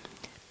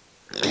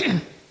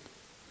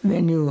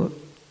 When you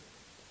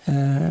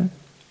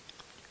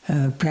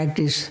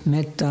practice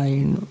metta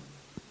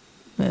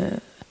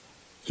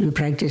you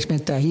practice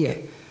metta here.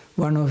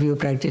 One of you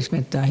practice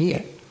metta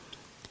here,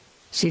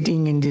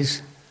 sitting in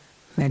this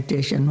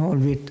meditation hall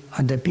with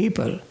other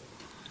people.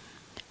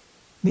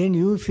 Then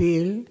you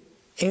feel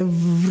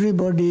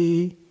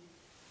everybody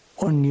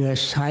on your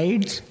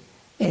sides,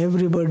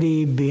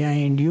 everybody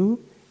behind you,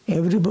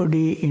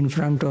 everybody in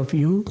front of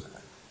you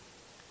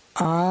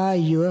are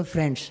your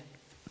friends.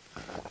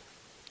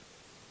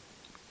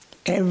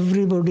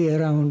 Everybody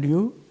around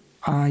you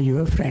are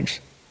your friends.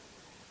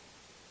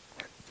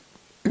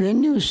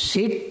 When you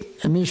sit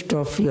amidst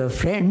of your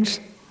friends,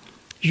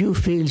 you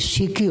feel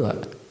secure,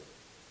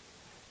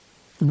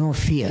 no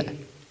fear.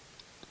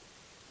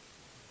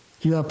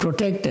 You are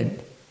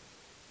protected,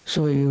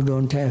 so you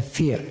don't have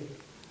fear.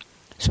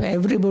 So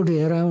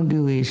everybody around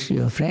you is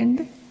your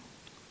friend,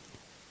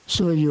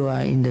 so you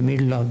are in the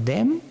middle of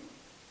them,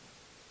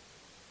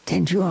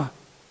 then you are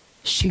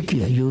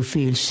secure, you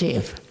feel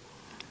safe,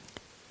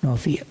 no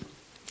fear.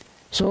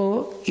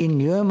 So in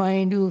your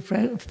mind you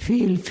feel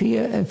free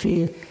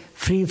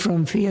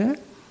from fear,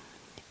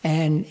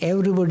 and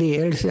everybody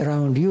else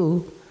around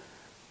you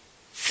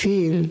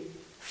feel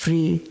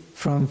free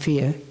from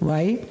fear.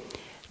 Why?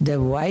 The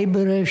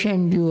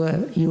vibration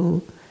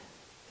you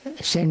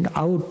send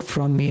out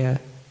from your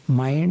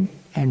mind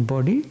and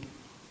body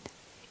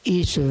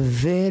is a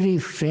very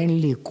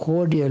friendly,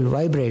 cordial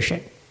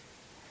vibration.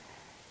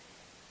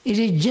 It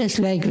is just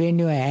like when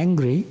you are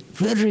angry,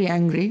 very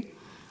angry,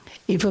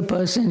 if a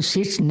person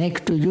sits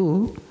next to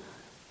you,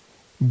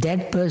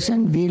 that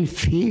person will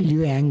feel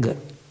your anger,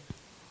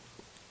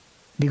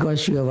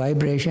 because your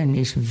vibration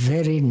is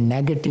very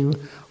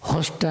negative,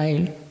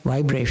 hostile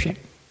vibration.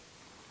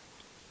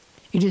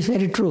 It is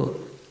very true.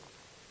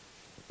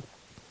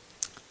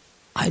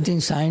 I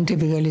think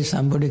scientifically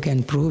somebody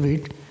can prove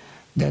it,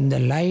 that the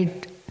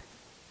light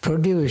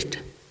produced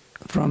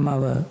from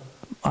our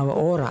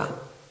aura,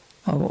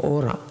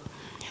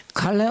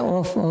 color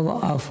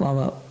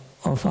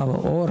of our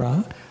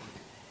aura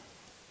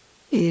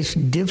is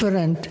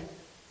different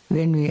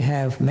when we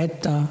have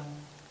metta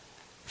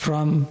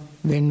from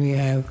when we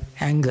have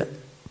anger.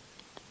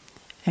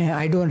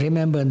 I don't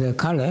remember the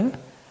color.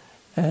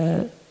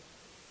 I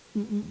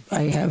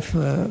have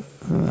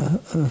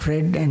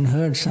read and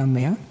heard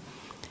somewhere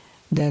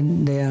that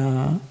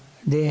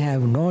they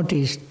have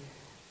noticed,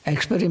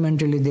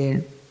 experimentally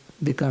they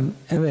become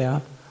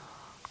aware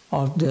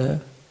of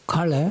the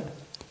color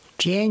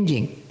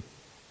changing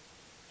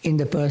in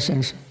the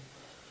person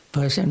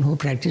who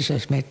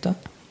practices metta,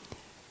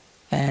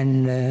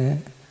 and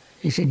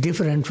it's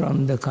different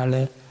from the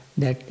color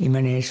that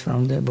emanates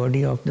from the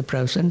body of the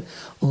person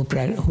who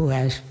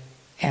has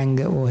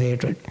anger or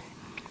hatred.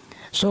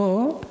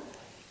 So,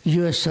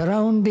 your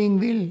surrounding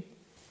will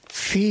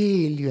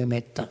feel your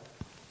metta.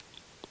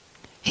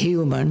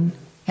 Human,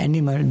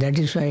 animal, that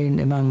is why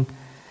among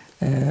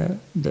the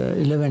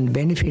 11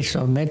 benefits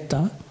of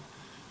metta,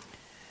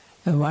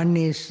 one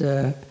is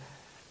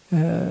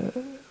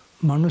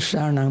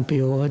manussanam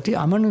piyo hoti,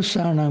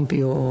 amanussanam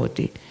piyo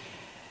hoti.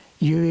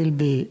 You will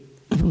be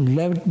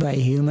loved by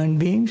human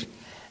beings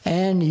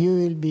and you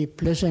will be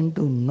pleasant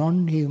to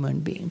non-human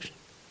beings,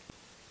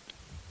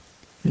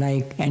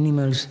 like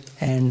animals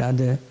and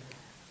other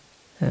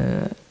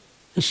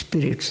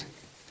spirits.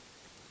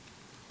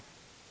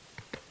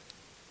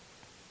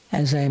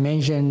 As I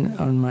mentioned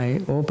on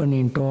my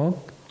opening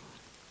talk,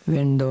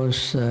 when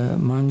those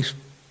monks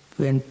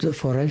went to the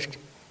forest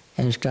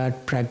and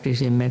started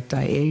practicing metta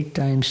 8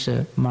 times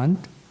a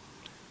month,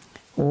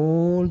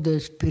 all the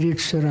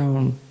spirits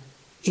around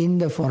in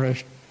the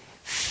forest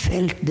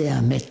felt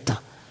their metta.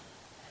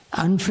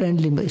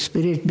 Unfriendly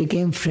spirits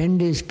became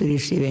friendly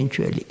spirits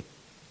eventually,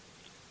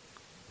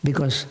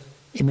 because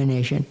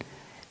emanation.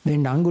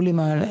 When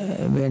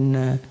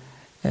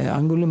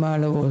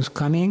Angulimala was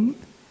coming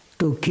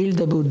to kill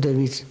the Buddha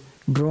with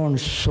drawn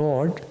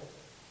sword,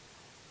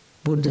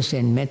 Buddha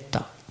sent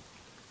metta.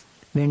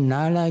 When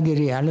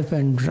Nalagiri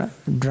elephant,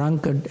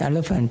 drunkard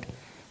elephant,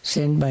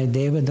 sent by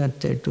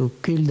Devadatta to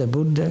kill the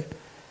Buddha,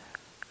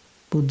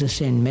 Buddha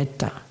sent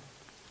metta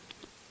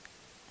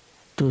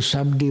to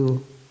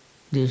subdue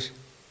this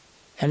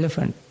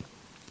elephant.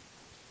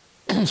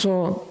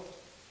 So,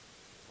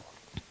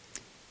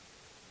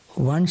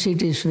 once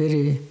it is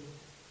very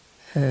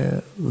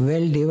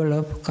well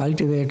developed,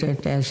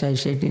 cultivated, as I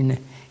said, in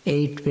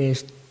 8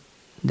 ways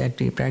that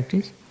we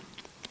practice,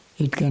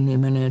 it can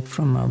emanate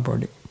from our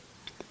body.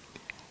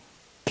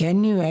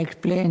 Can you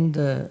explain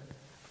the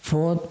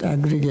 4th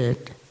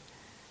aggregate,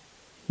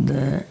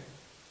 the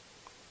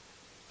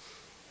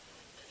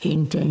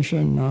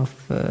intention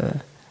of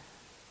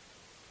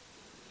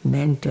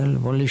mental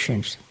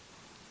volitions?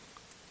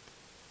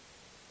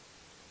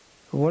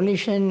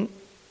 Volition,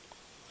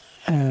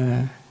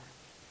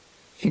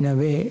 in a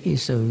way,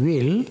 is a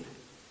will.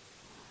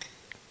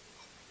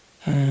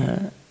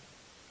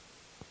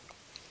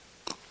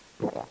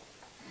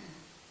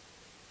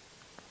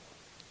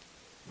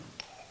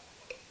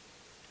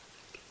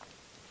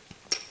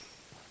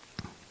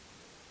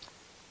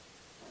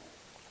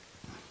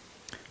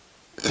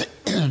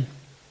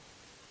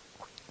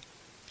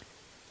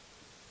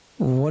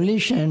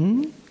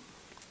 Volition,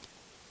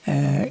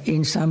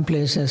 in some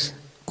places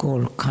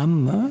called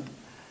kamma,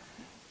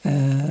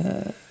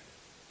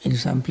 in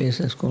some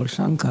places called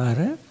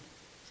sankhara,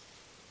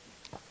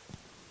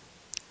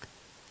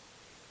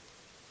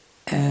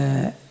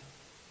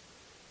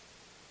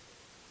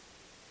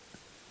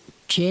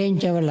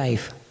 change our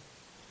life.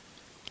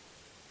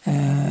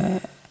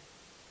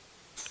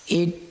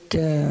 It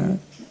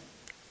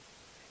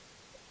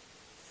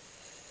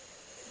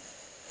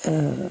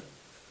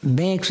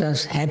makes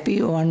us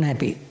happy or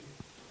unhappy.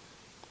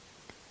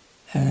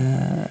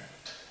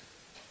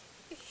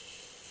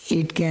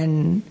 It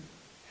can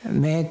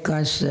make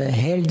us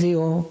healthy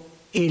or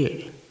ill.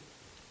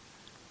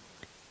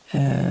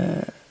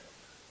 The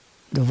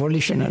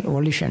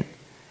volition.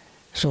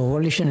 So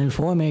volitional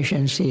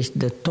formations is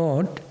the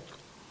thought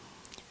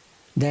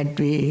that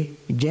we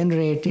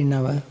generate in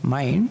our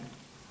mind,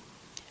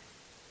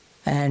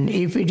 and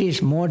if it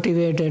is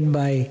motivated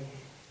by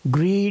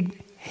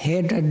greed,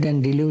 hatred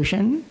and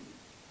delusion,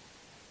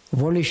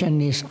 volition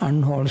is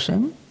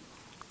unwholesome.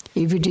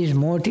 If it is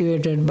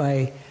motivated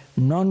by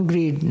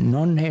non-greed,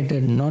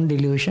 non-hatred,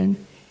 non-delusion,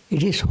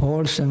 it is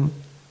wholesome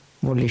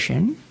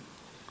volition.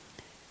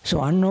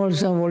 So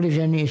unwholesome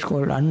volition is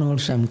called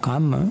unwholesome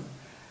karma.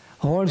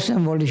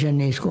 Wholesome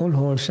volition is called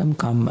wholesome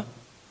karma.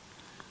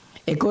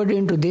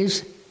 According to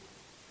this,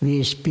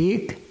 we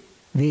speak,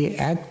 we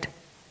act,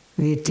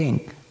 we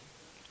think.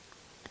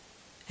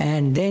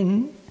 And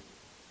then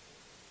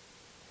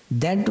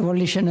that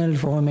volitional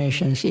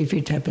formations, if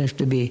it happens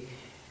to be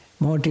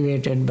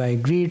motivated by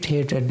greed,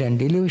 hatred and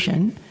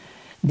delusion,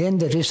 then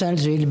the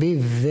results will be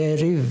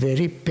very,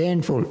 very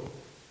painful,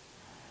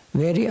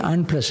 very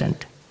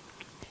unpleasant.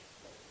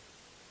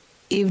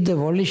 If the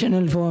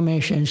volitional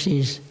formations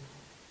is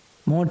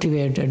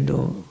motivated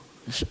or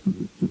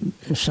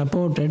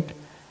supported,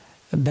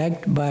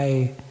 backed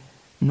by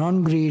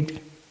non-greed,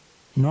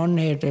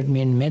 non-hatred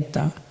means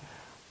metta,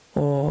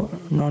 or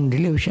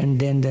non-delusion,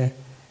 then the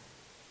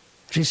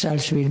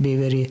results will be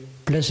very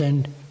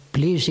pleasant,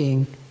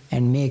 pleasing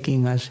and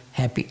making us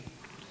happy.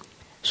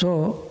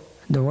 So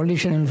the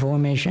volitional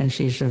formations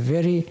is a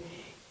very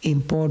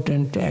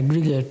important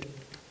aggregate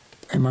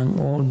among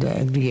all the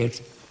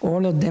aggregates.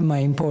 All of them are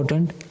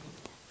important.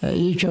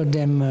 Each of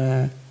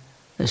them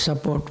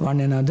support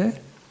one another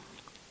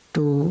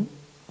to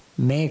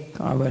make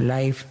our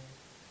life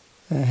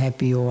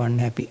happy or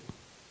unhappy.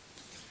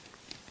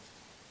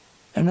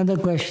 Another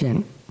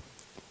question.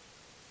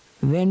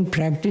 When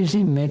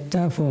practicing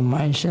metta for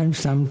myself,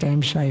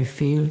 sometimes I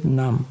feel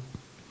numb.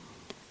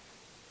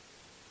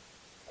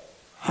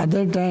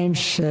 other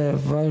times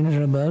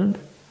vulnerable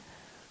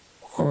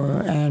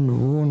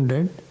and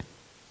wounded.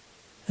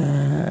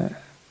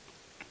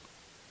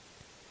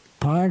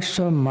 Parts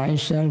of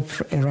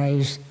myself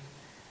arise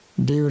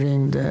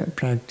during the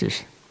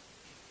practice.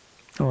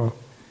 Or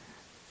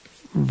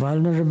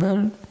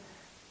vulnerable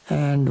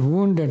and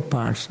wounded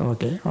parts,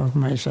 of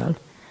myself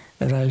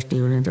arise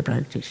during the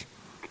practice.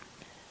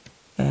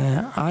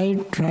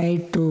 I try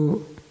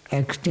to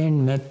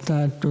extend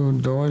metta to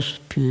those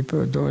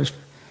people, those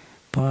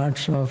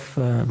parts of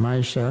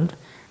myself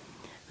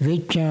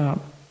which are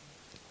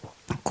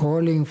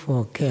calling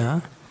for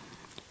care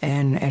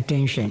and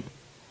attention.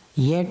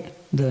 Yet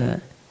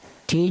the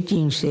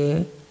teachings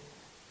say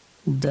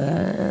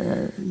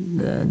there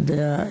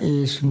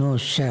is no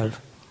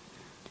self.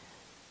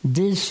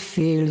 This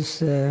feels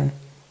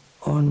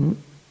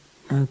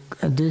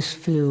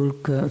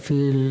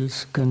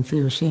feels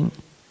confusing.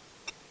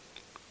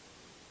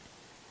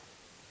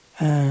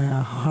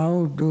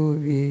 How do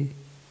we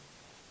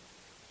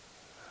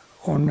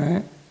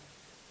honor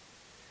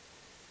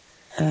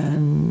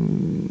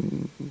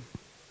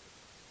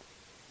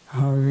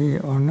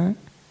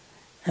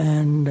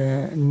and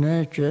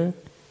nurture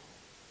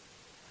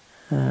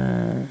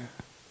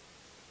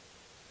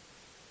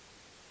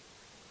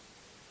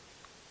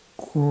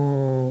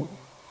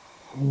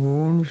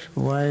wounds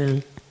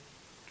while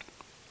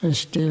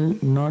still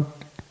not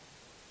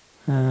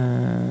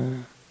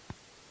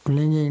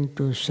clinging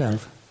to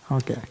self.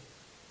 Okay.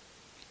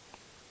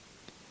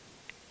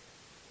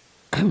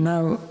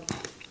 Now,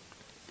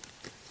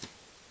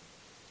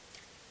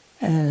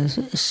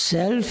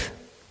 self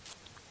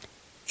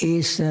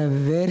is a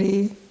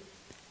very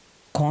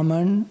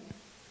common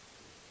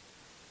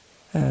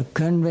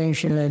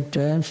conventional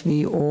terms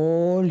we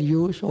all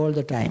use all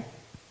the time.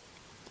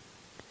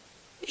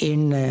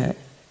 In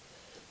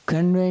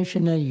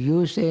conventional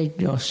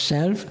usage of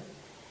self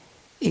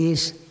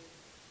is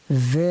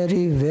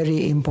very,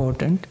 very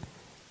important.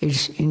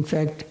 It's in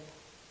fact,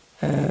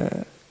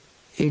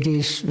 it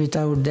is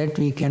without that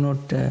we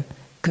cannot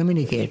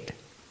communicate.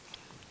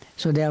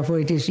 So therefore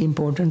it is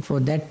important for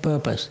that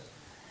purpose.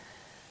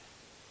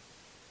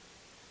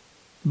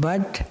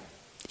 But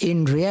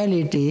in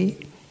reality,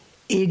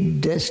 it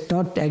does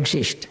not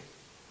exist.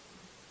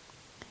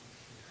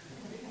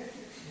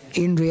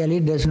 In reality,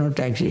 it does not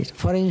exist.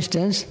 For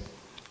instance,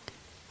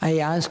 I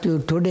ask you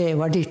today,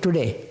 what is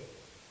today?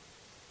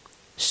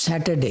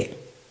 Saturday,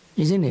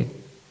 isn't it?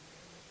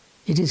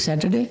 It is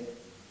Saturday?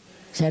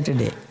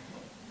 Saturday.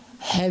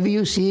 Have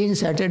you seen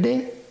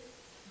Saturday?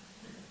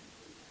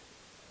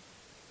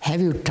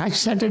 Have you touched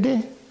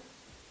Saturday?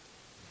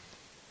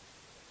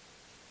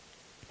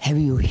 Have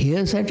you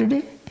heard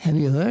Saturday? Have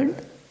you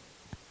heard?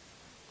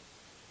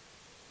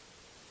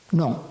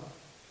 No.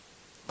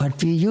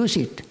 But we use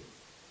it.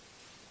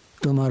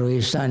 Tomorrow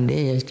is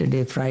Sunday,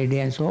 yesterday Friday,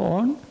 and so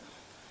on.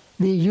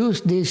 We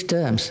use these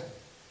terms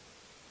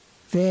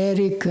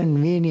very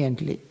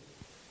conveniently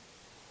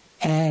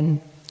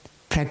and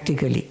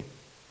practically.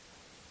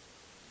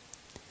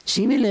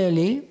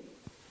 Similarly,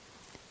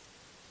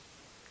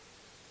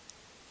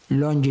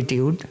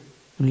 longitude,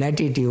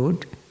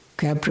 latitude,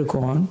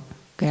 Capricorn,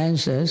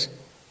 Cancers,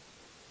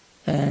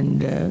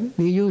 and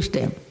we use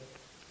them.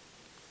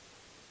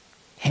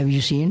 Have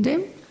you seen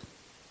them?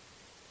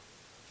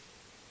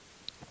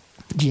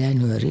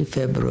 January,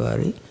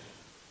 February.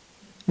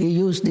 We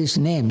use these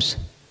names,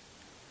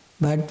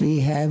 but we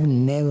have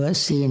never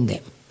seen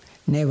them,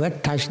 never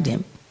touched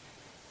them.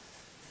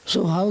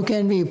 So how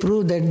can we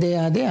prove that they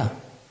are there?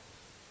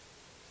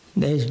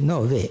 There is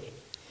no way.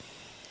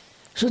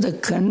 So the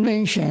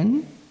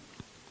convention,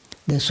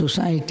 the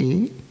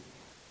society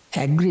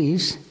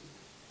agrees,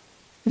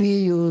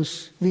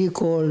 we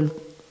call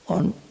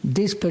on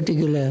this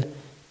particular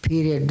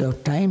period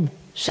of time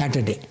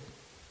Saturday.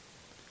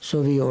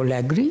 So we all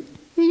agree,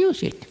 we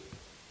use it.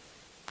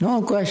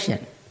 No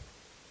question.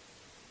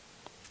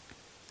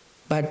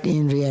 But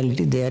in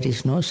reality there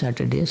is no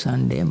Saturday,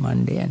 Sunday,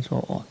 Monday and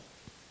so on.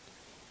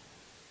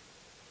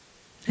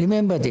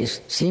 Remember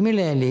this.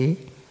 Similarly,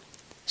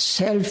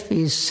 self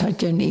is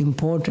such an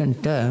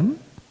important term,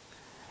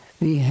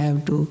 we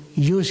have to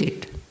use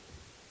it.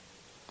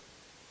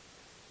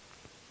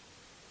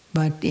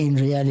 But in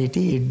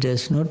reality it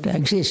does not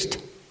exist.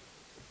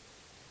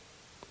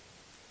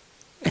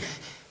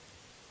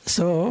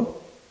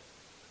 So,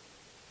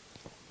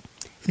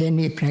 when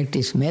we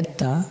practice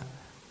metta,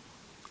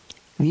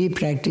 we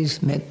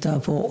practice metta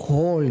for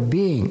whole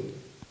being,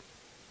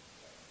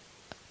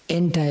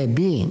 entire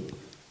being.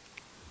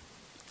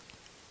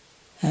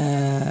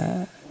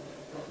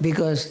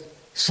 Because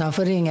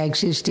suffering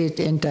exists in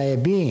entire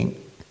being.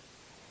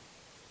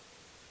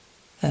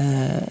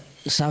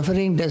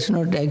 Suffering does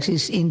not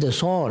exist in the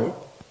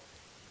soul,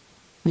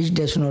 which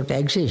does not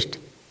exist.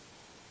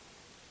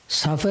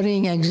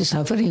 Suffering exists.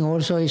 Suffering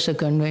also is a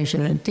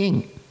conventional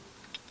thing,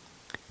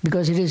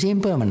 because it is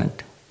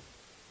impermanent.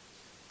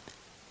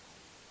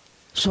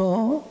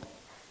 So,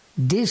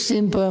 this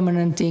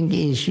impermanent thing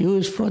is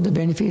used for the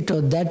benefit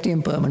of that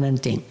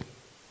impermanent thing.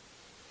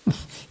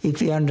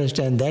 If you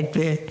understand that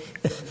way,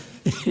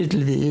 it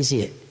will be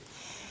easier.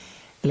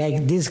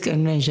 Like this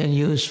convention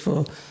used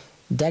for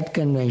that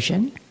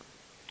convention,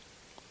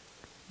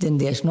 then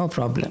there's no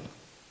problem.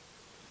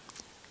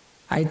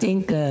 I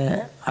think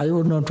I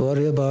would not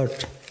worry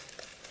about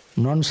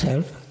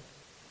non-self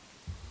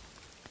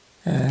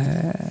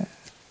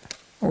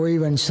or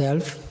even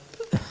self.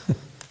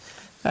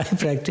 I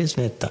practice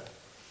metta.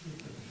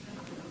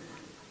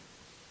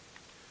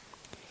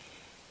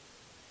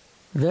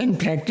 When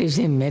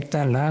practicing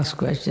metta, last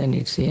question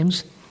it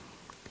seems,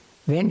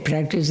 when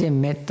practicing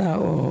metta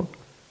or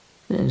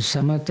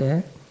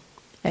samatha,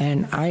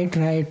 and I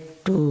try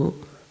to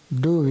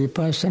do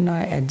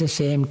vipassana at the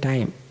same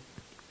time,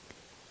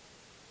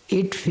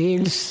 it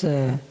feels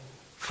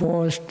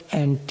forced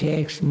and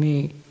takes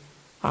me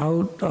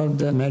out of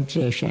the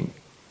meditation.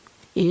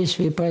 Is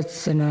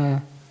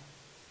vipassana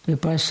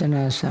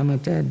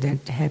samatha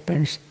that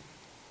happens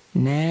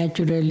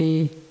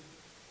naturally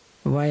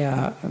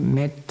via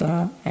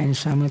metta and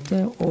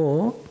samatha,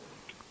 or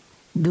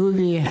do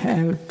we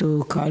have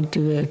to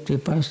cultivate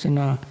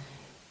vipassana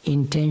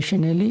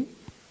intentionally?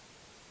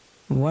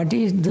 What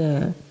is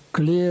the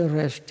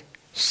clearest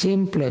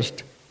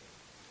and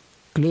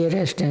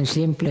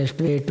simplest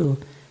way to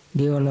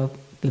develop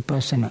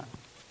vipassana?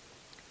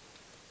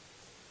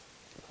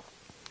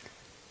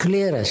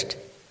 Clearest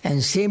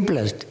and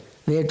simplest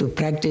way to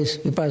practice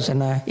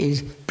vipassana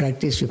is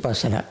practice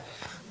vipassana.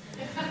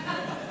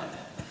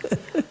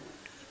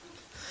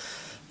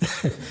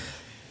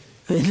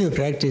 When you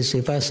practice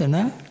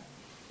vipassana,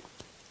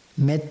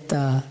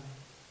 metta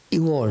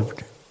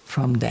evolved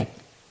from that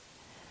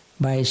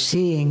by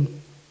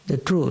seeing the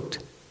truth.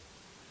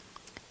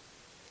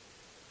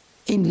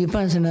 In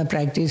vipassana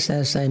practice,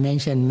 as I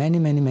mentioned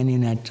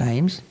many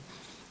times,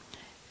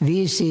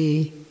 we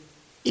see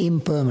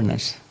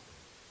impermanence.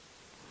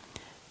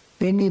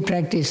 When we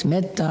practice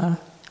metta,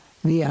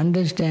 we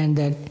understand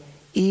that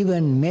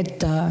even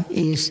metta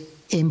is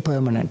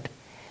impermanent.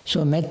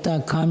 So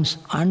metta comes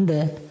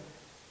under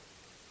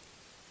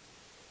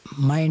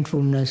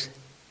mindfulness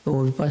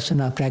or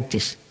vipassana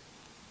practice.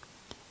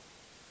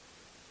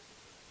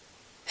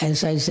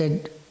 As I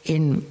said,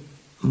 in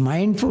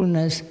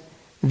mindfulness,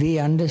 we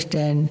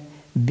understand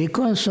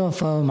because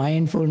of our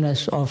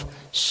mindfulness of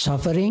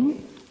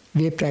suffering,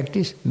 we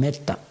practice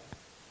metta.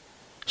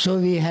 So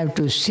we have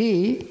to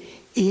see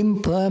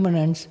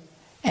impermanence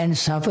and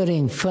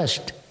suffering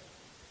first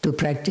to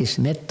practice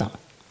metta,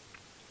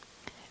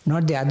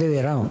 not the other way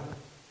around.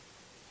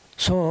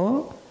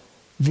 So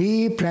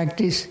we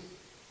practice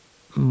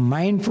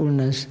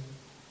mindfulness.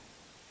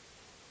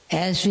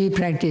 As we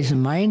practice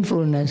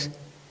mindfulness,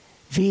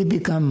 we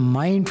become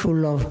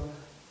mindful of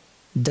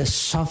the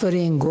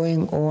suffering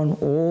going on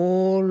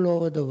all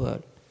over the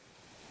world.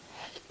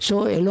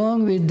 So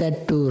along with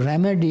that, to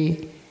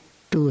remedy,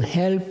 to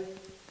help,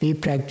 we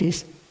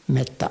practice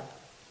metta.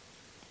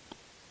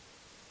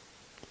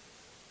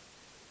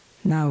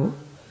 Now,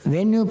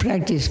 when you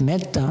practice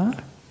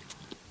metta,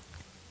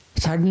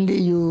 suddenly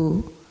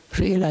you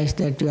realize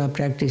that you are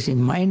practicing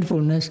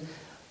mindfulness.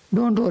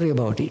 Don't worry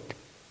about it.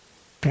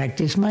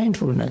 Practice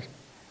mindfulness.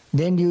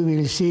 Then you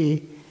will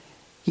see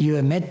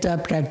your metta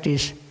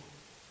practice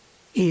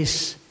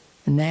is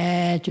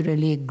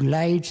naturally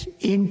glides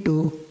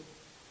into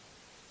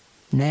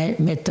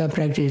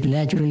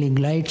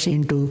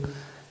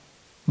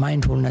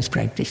mindfulness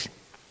practice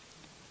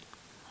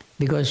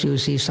because you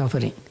see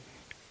suffering.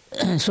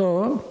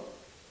 So,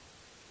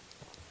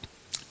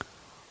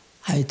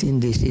 I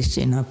think this is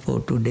enough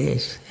for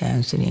today's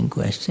answering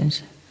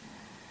questions.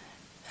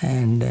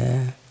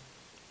 And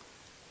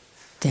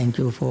thank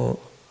you for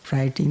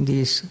writing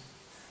these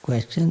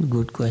questions,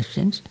 good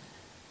questions.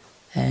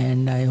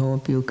 And I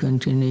hope you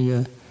continue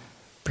your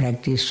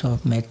practice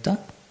of metta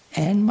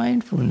and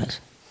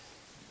mindfulness.